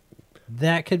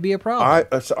 That could be a problem.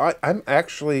 I'm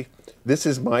actually. This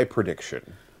is my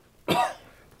prediction.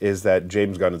 Is that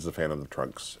James Gunn is a fan of the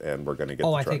trunks, and we're going to get the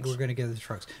I trunks. think we're going to get the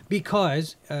trunks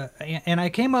because, and I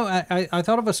came up. I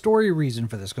thought of a story reason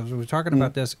for this because we were talking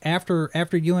about this after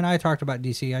you and I talked about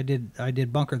DC. I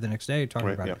did Bunker the next day talking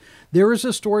Right, about yeah. it. There is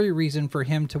a story reason for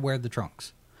him to wear the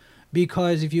trunks,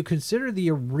 because if you consider the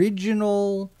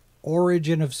original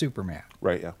origin of Superman,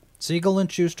 Right, yeah. Siegel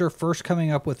and Schuster first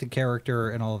coming up with the character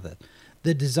and all of that.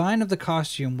 The design of the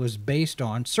costume was based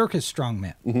on circus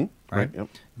strongmen, Right, yep.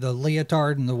 the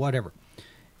leotard and the whatever.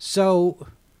 So,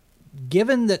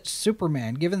 given that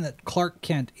Clark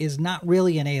Kent is not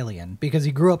really an alien because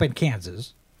he grew up in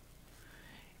Kansas,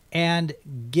 and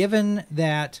given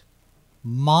that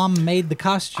Mom made the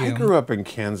costume, I grew up in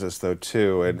Kansas though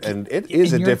too, and it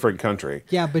is a you're- different country.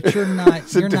 yeah, but you're not.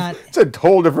 It's a you're not. It's a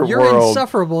whole different You're world.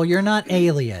 insufferable. You're not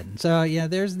alien. So yeah,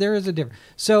 there is a difference.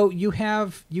 So you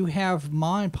have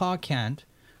Ma and Pa Kent,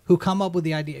 who come up with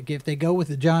the idea. If they go with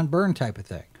the John Byrne type of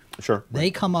thing, Sure. they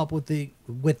come up with the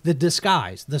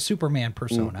disguise, the Superman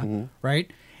persona, right?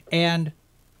 And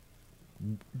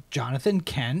Jonathan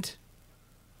Kent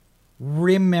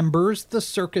remembers the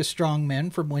circus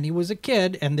strongmen from when he was a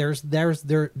kid, and there's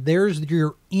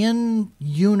your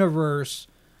in-universe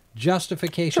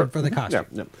justification for the costume.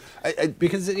 Yeah, yeah.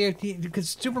 Because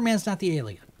Superman's not the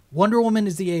alien. Wonder Woman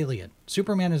is the alien.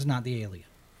 Superman is not the alien.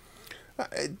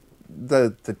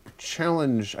 The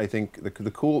challenge, I think, the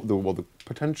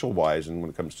potential wise, and when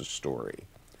it comes to story,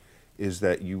 is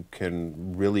that you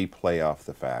can really play off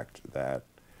the fact that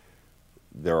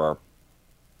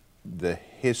the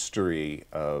history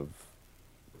of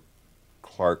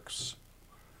Clark's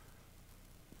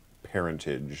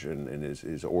parentage and his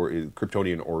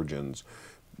Kryptonian origins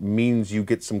means you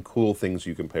get some cool things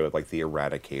you can play with, like the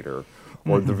Eradicator,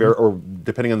 or or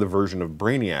depending on the version of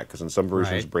Brainiac, because in some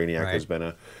versions Brainiac has been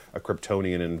a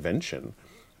Kryptonian invention.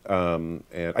 And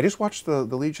I just watched the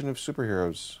Legion of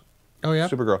Superheroes. Oh yeah,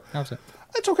 Supergirl. How's it?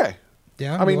 It's okay.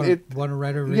 Yeah, I mean, want to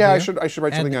write a review? Yeah, I should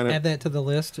write something on it. Add that to the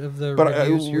list of the But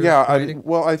reviews you're writing?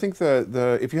 well, I think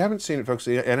the if you haven't seen it, folks,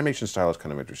 the animation style is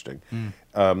kind of interesting.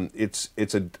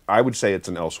 I would say it's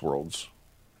an Elseworlds.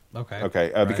 Okay.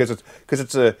 Okay, Right. because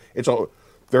it's all.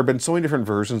 There have been so many different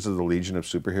versions of the Legion of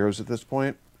Superheroes at this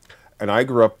point, and I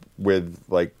grew up with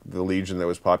like the Legion that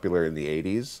was popular in the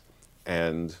 '80s,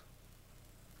 and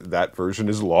that version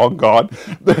is long gone.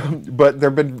 But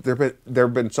there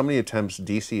have been so many attempts.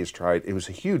 DC has tried. It was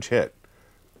a huge hit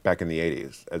back in the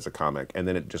 '80s as a comic, and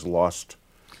then it just lost.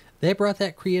 They brought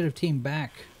that creative team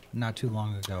back not too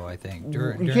long ago, I think.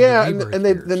 During Yeah,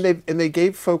 the and they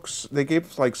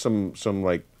gave like some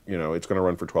like, you know, it's going to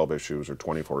run for 12 issues or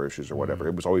 24 issues or whatever.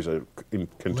 It was always a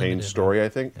contained Limited, story, I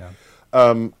think. Yeah.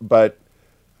 But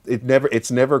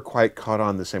it's never quite caught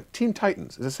on the same. Teen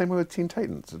Titans is the same way with Teen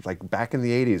Titans. It's like back in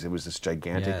the '80s, it was this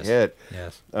gigantic hit.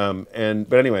 Yes.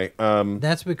 But anyway,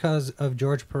 That's because of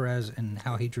George Perez and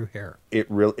how he drew hair, it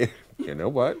really, you know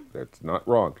what? That's not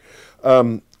wrong.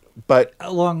 But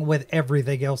along with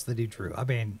everything else that he drew. I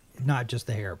mean, not just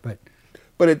the hair, but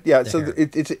so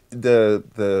it's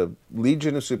the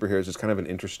Legion of Superheroes is kind of an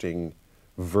interesting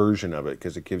version of it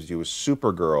because it gives you a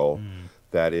Supergirl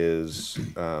that is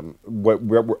what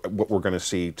we're going to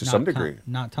see to some degree.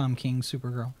 Not Tom King's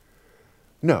Supergirl.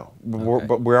 No, Okay.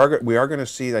 but we are going to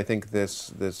see. I think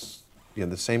this you know,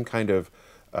 the same kind of.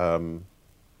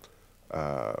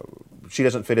 She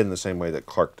doesn't fit in the same way that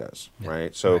Clark does,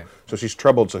 right? So she's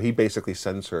troubled. So he basically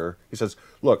sends her. He says,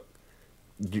 "Look,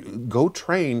 go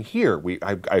train here.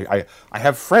 I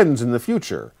have friends in the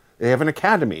future. They have an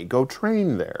academy. Go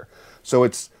train there." So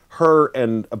it's her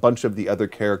and a bunch of the other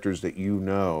characters that you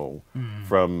know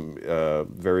from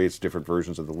various different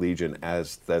versions of the Legion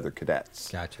as the other cadets.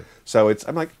 Gotcha. So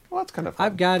I'm like, well, that's kind of fun.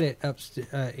 I've got it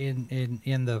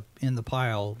in the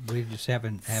pile. We just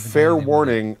haven't. Fair done anything with it.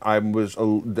 warning, and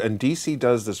DC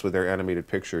does this with their animated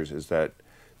pictures, is that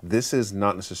this is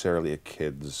not necessarily a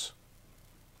kid's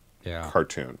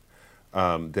cartoon.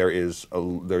 There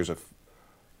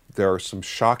are some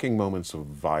shocking moments of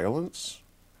violence.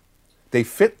 They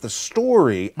fit the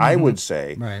story, I would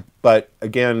say. Right. But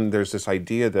again, there's this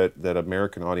idea that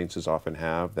American audiences often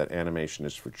have that animation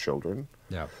is for children.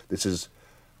 Yeah.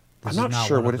 I'm not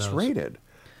sure one what of it's those. rated.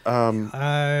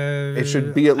 It It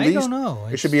should be at least. I don't know.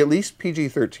 It should be at least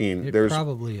PG-13. It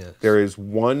probably is. There is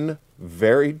one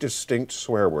very distinct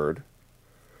swear word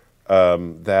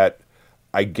that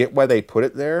I get why they put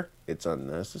it there. It's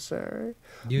unnecessary,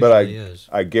 but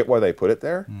I get why they put it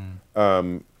there.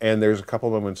 And there's a couple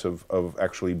moments of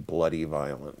actually bloody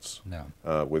violence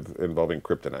involving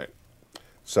kryptonite.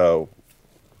 So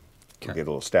get a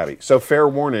little stabby. So fair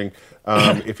warning,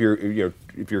 if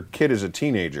your kid is a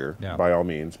teenager, by all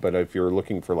means. But if you're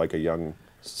looking for like a young,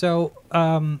 so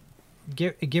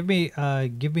give me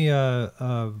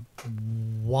a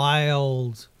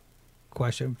wild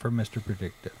question for Mr.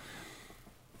 Predictive.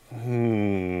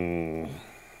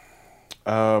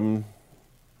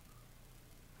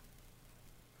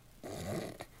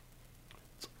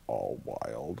 It's all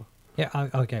wild. Yeah.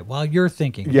 Okay. While you're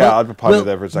thinking, Yeah, I'll ponder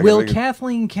that for a second. Will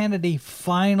Kathleen Kennedy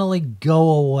finally go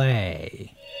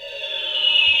away?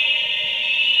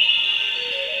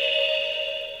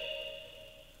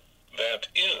 That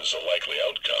is a likely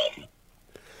outcome.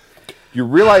 You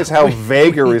realize how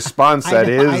vague a response that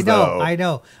is, though. I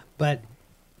know, but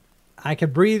I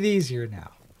can breathe easier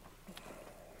now.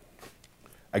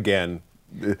 Again,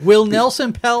 Will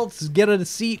Nelson Peltz get a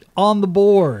seat on the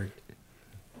board?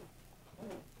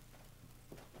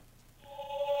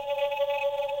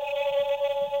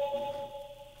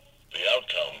 The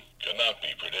outcome cannot be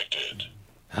predicted.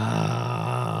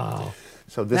 Oh,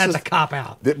 so this that's is a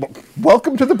cop-out.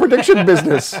 Welcome to the prediction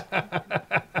business.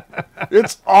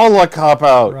 It's all a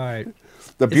cop-out. Right.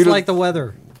 It's It's like the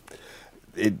weather.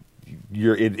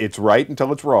 It's right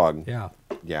until it's wrong. Yeah.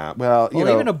 Yeah. Well, you Well,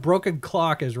 know, even a broken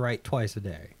clock is right twice a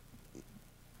day.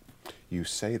 you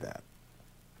say that.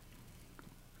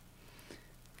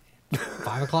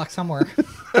 5 o'clock somewhere.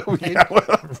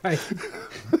 Right.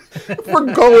 If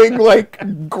we're going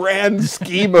like grand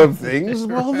scheme of things,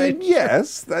 well then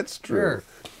yes, that's true. Sure.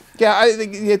 Yeah, I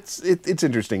think it's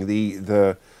interesting.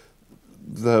 The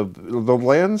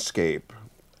landscape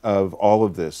of all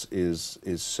of this is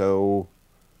so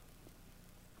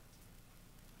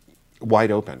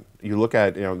wide open. You look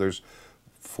at, I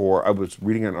was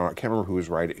reading I can't remember who was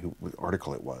writing, what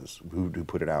article it was, who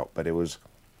put it out, but it was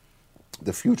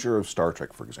the future of Star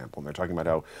Trek, for example, and they're talking about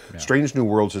how Strange New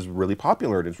Worlds is really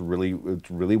popular and it's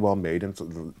really well made, and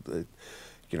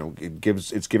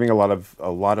it's giving a lot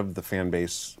of the fan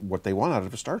base what they want out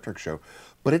of a Star Trek show,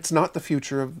 but it's not the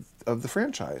future of the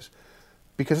franchise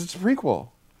because it's a prequel.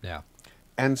 Yeah.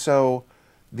 And so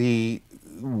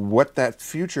what that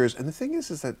future is, and the thing is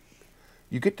that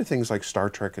you get to things like Star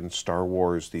Trek and Star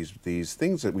Wars, these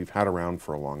things that we've had around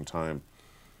for a long time,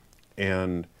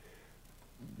 and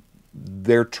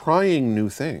they're trying new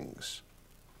things,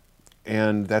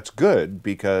 and that's good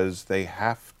because they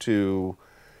have to.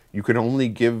 You can only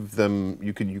give them.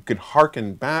 You can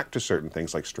hearken back to certain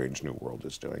things like Strange New World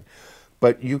is doing,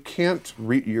 but you can't.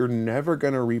 You're never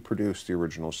going to reproduce the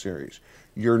original series.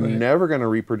 You're never going to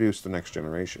reproduce the Next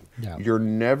Generation. No. You're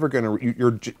never going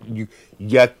to. You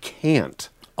can't.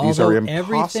 These Although are impossible.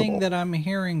 everything that I'm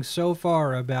hearing so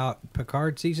far about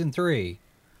Picard Season 3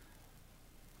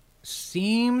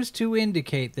 seems to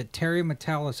indicate that Terry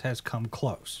Matalas has come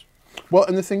close. Well,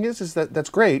 and the thing is that that's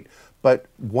great, but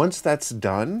once that's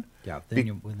done,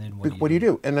 Then what do you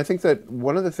do? And I think that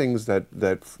one of the things that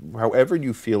however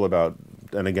you feel about,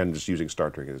 and again, just using Star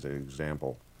Trek as an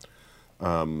example,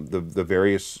 the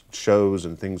various shows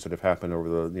and things that have happened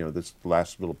over this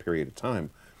last little period of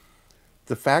time.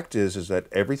 The fact is that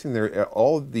everything there,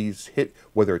 all of these hit,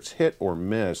 whether it's hit or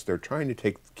miss, they're trying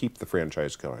to keep the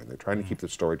franchise going. They're trying to keep the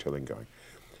storytelling going,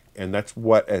 and that's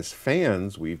what, as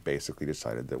fans, we've basically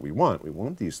decided that we want. We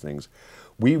want these things.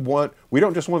 We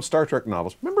don't just want Star Trek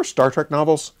novels. Remember Star Trek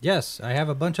novels? Yes, I have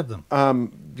a bunch of them.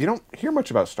 You don't hear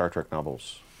much about Star Trek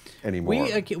novels anymore.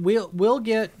 We'll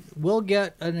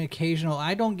get an occasional.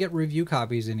 I don't get review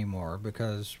copies anymore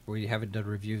because we haven't done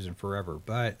reviews in forever.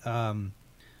 But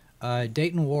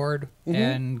Dayton Ward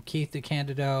and Keith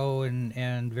DeCandido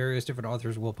and various different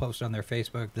authors will post on their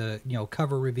Facebook the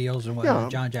cover reveals and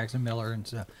whatnot. John Jackson Miller and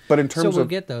stuff. But in terms we'll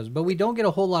get those, but we don't get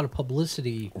a whole lot of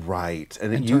publicity. Right,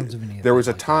 and in terms of any of there was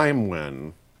a like time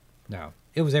when. No.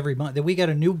 It was every month. We got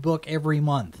a new book every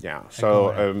month. Yeah.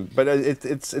 So, but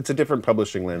it's a different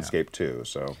publishing landscape too.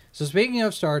 So speaking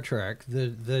of Star Trek,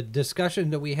 the discussion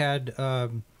that we had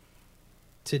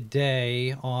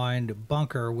today on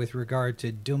Bunker with regard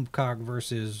to Doomcock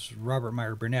versus Robert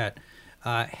Meyer Burnett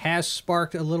has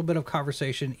sparked a little bit of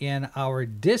conversation in our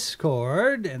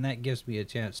Discord, and that gives me a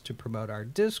chance to promote our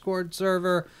Discord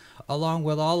server along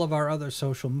with all of our other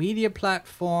social media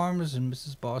platforms, and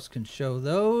Mrs. Boss can show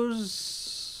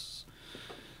those.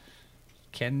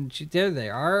 There they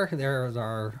are. There's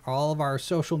all of our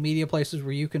social media places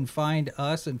where you can find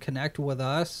us and connect with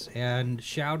us and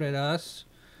shout at us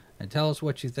and tell us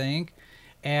what you think,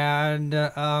 and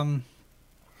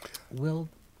we'll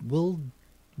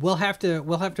have to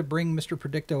bring Mr.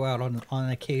 Predicto out on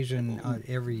occasion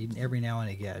every now and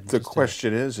again. The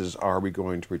question is are we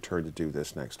going to return to do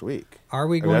this next week? Are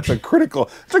we going? That's a critical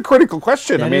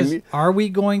question. Are we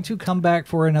going to come back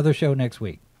for another show next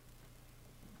week?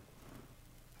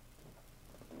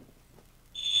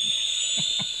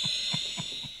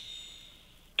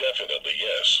 Definitely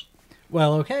yes.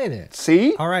 Well, okay then.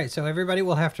 See? All right, so everybody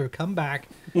will have to come back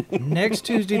next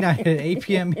Tuesday night at 8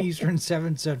 p.m. Eastern,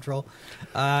 7 Central,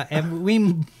 and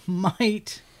we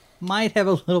might have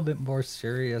a little bit more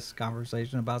serious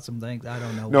conversation about some things. I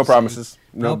don't know. No promises.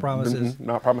 No promises.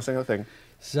 Not promising a thing.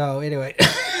 So anyway,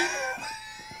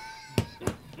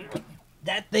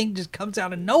 that thing just comes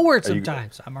out of nowhere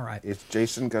sometimes. I'm all right. Is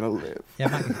Jason gonna live?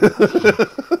 Yeah.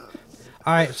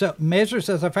 All right, so Mazer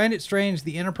says, I find it strange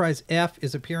the Enterprise F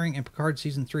is appearing in Picard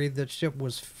Season 3. That ship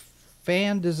was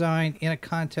fan-designed in a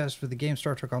contest for the game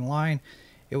Star Trek Online.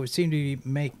 It would seem to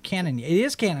be canon. It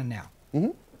is canon now.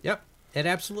 Mm-hmm. Yep, it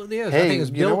absolutely is. Hey, I think it's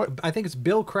you know what? I think it's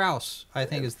Bill Krause. I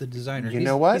think is the designer. You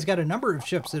know what? He's got a number of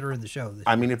ships that are in the show.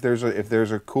 I mean, if there's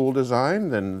a cool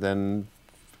design, then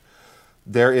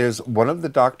there is one of the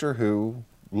Doctor Who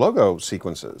logo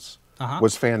sequences.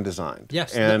 Was fan designed.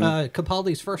 Yes, and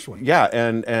Capaldi's first one. Yeah,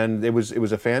 and it was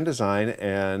a fan design,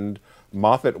 and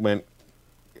Moffat went,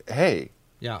 "Hey,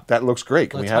 yeah, that looks great.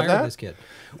 Can Let's we have hire that?" This kid.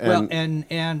 Well,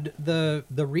 and the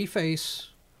reface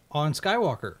on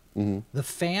Skywalker, the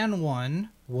fan one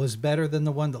was better than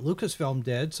the one that Lucasfilm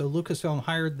did. So Lucasfilm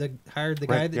hired the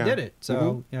guy that did it.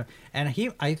 So and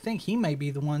I think he may be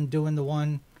the one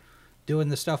doing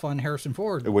the stuff on Harrison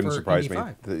Ford. It wouldn't surprise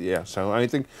 85. me. So I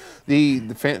think the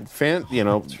fan,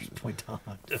 Point to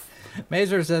Hondo.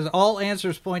 Mazer says all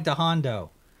answers point to Hondo.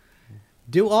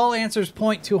 Do all answers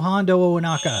point to Hondo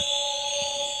Owanaka?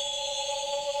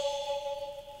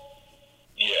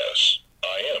 Yes,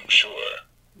 I am sure.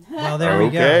 Well, there we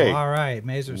Okay. go. All right,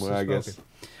 Mazer's Well, I spoken. guess.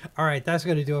 All right, that's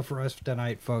going to do it for us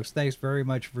tonight, folks. Thanks very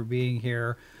much for being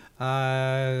here.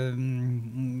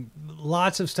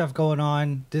 Lots of stuff going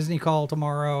on. Disney Call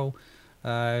tomorrow.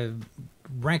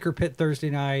 Ranker Pit Thursday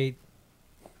night.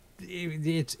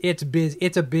 It's busy.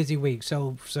 It's a busy week.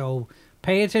 So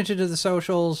pay attention to the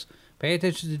socials. Pay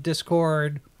attention to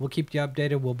Discord. We'll keep you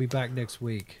updated. We'll be back next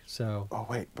week. So. Oh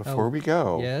wait, before we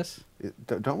go. Yes.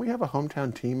 Don't we have a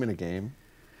hometown team in a game?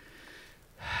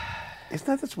 Isn't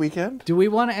that this weekend? Do we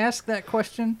want to ask that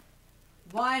question?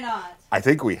 Why not? I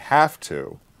think we have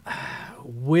to.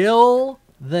 Will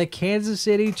the Kansas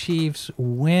City Chiefs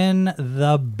win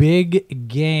the big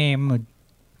game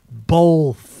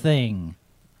bowl thing?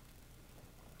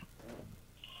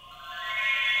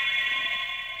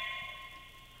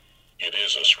 It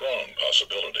is a strong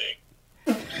possibility.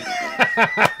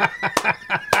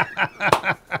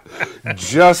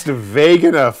 Just vague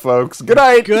enough, folks. Good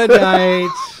night. Good night.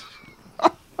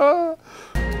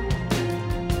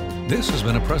 This has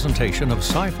been a presentation of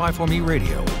Sci-Fi for Me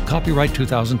Radio. Copyright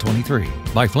 2023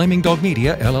 by Flaming Dog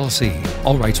Media, LLC.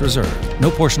 All rights reserved. No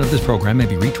portion of this program may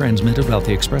be retransmitted without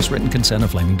the express written consent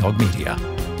of Flaming Dog Media.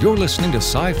 You're listening to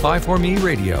Sci-Fi for Me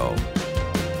Radio.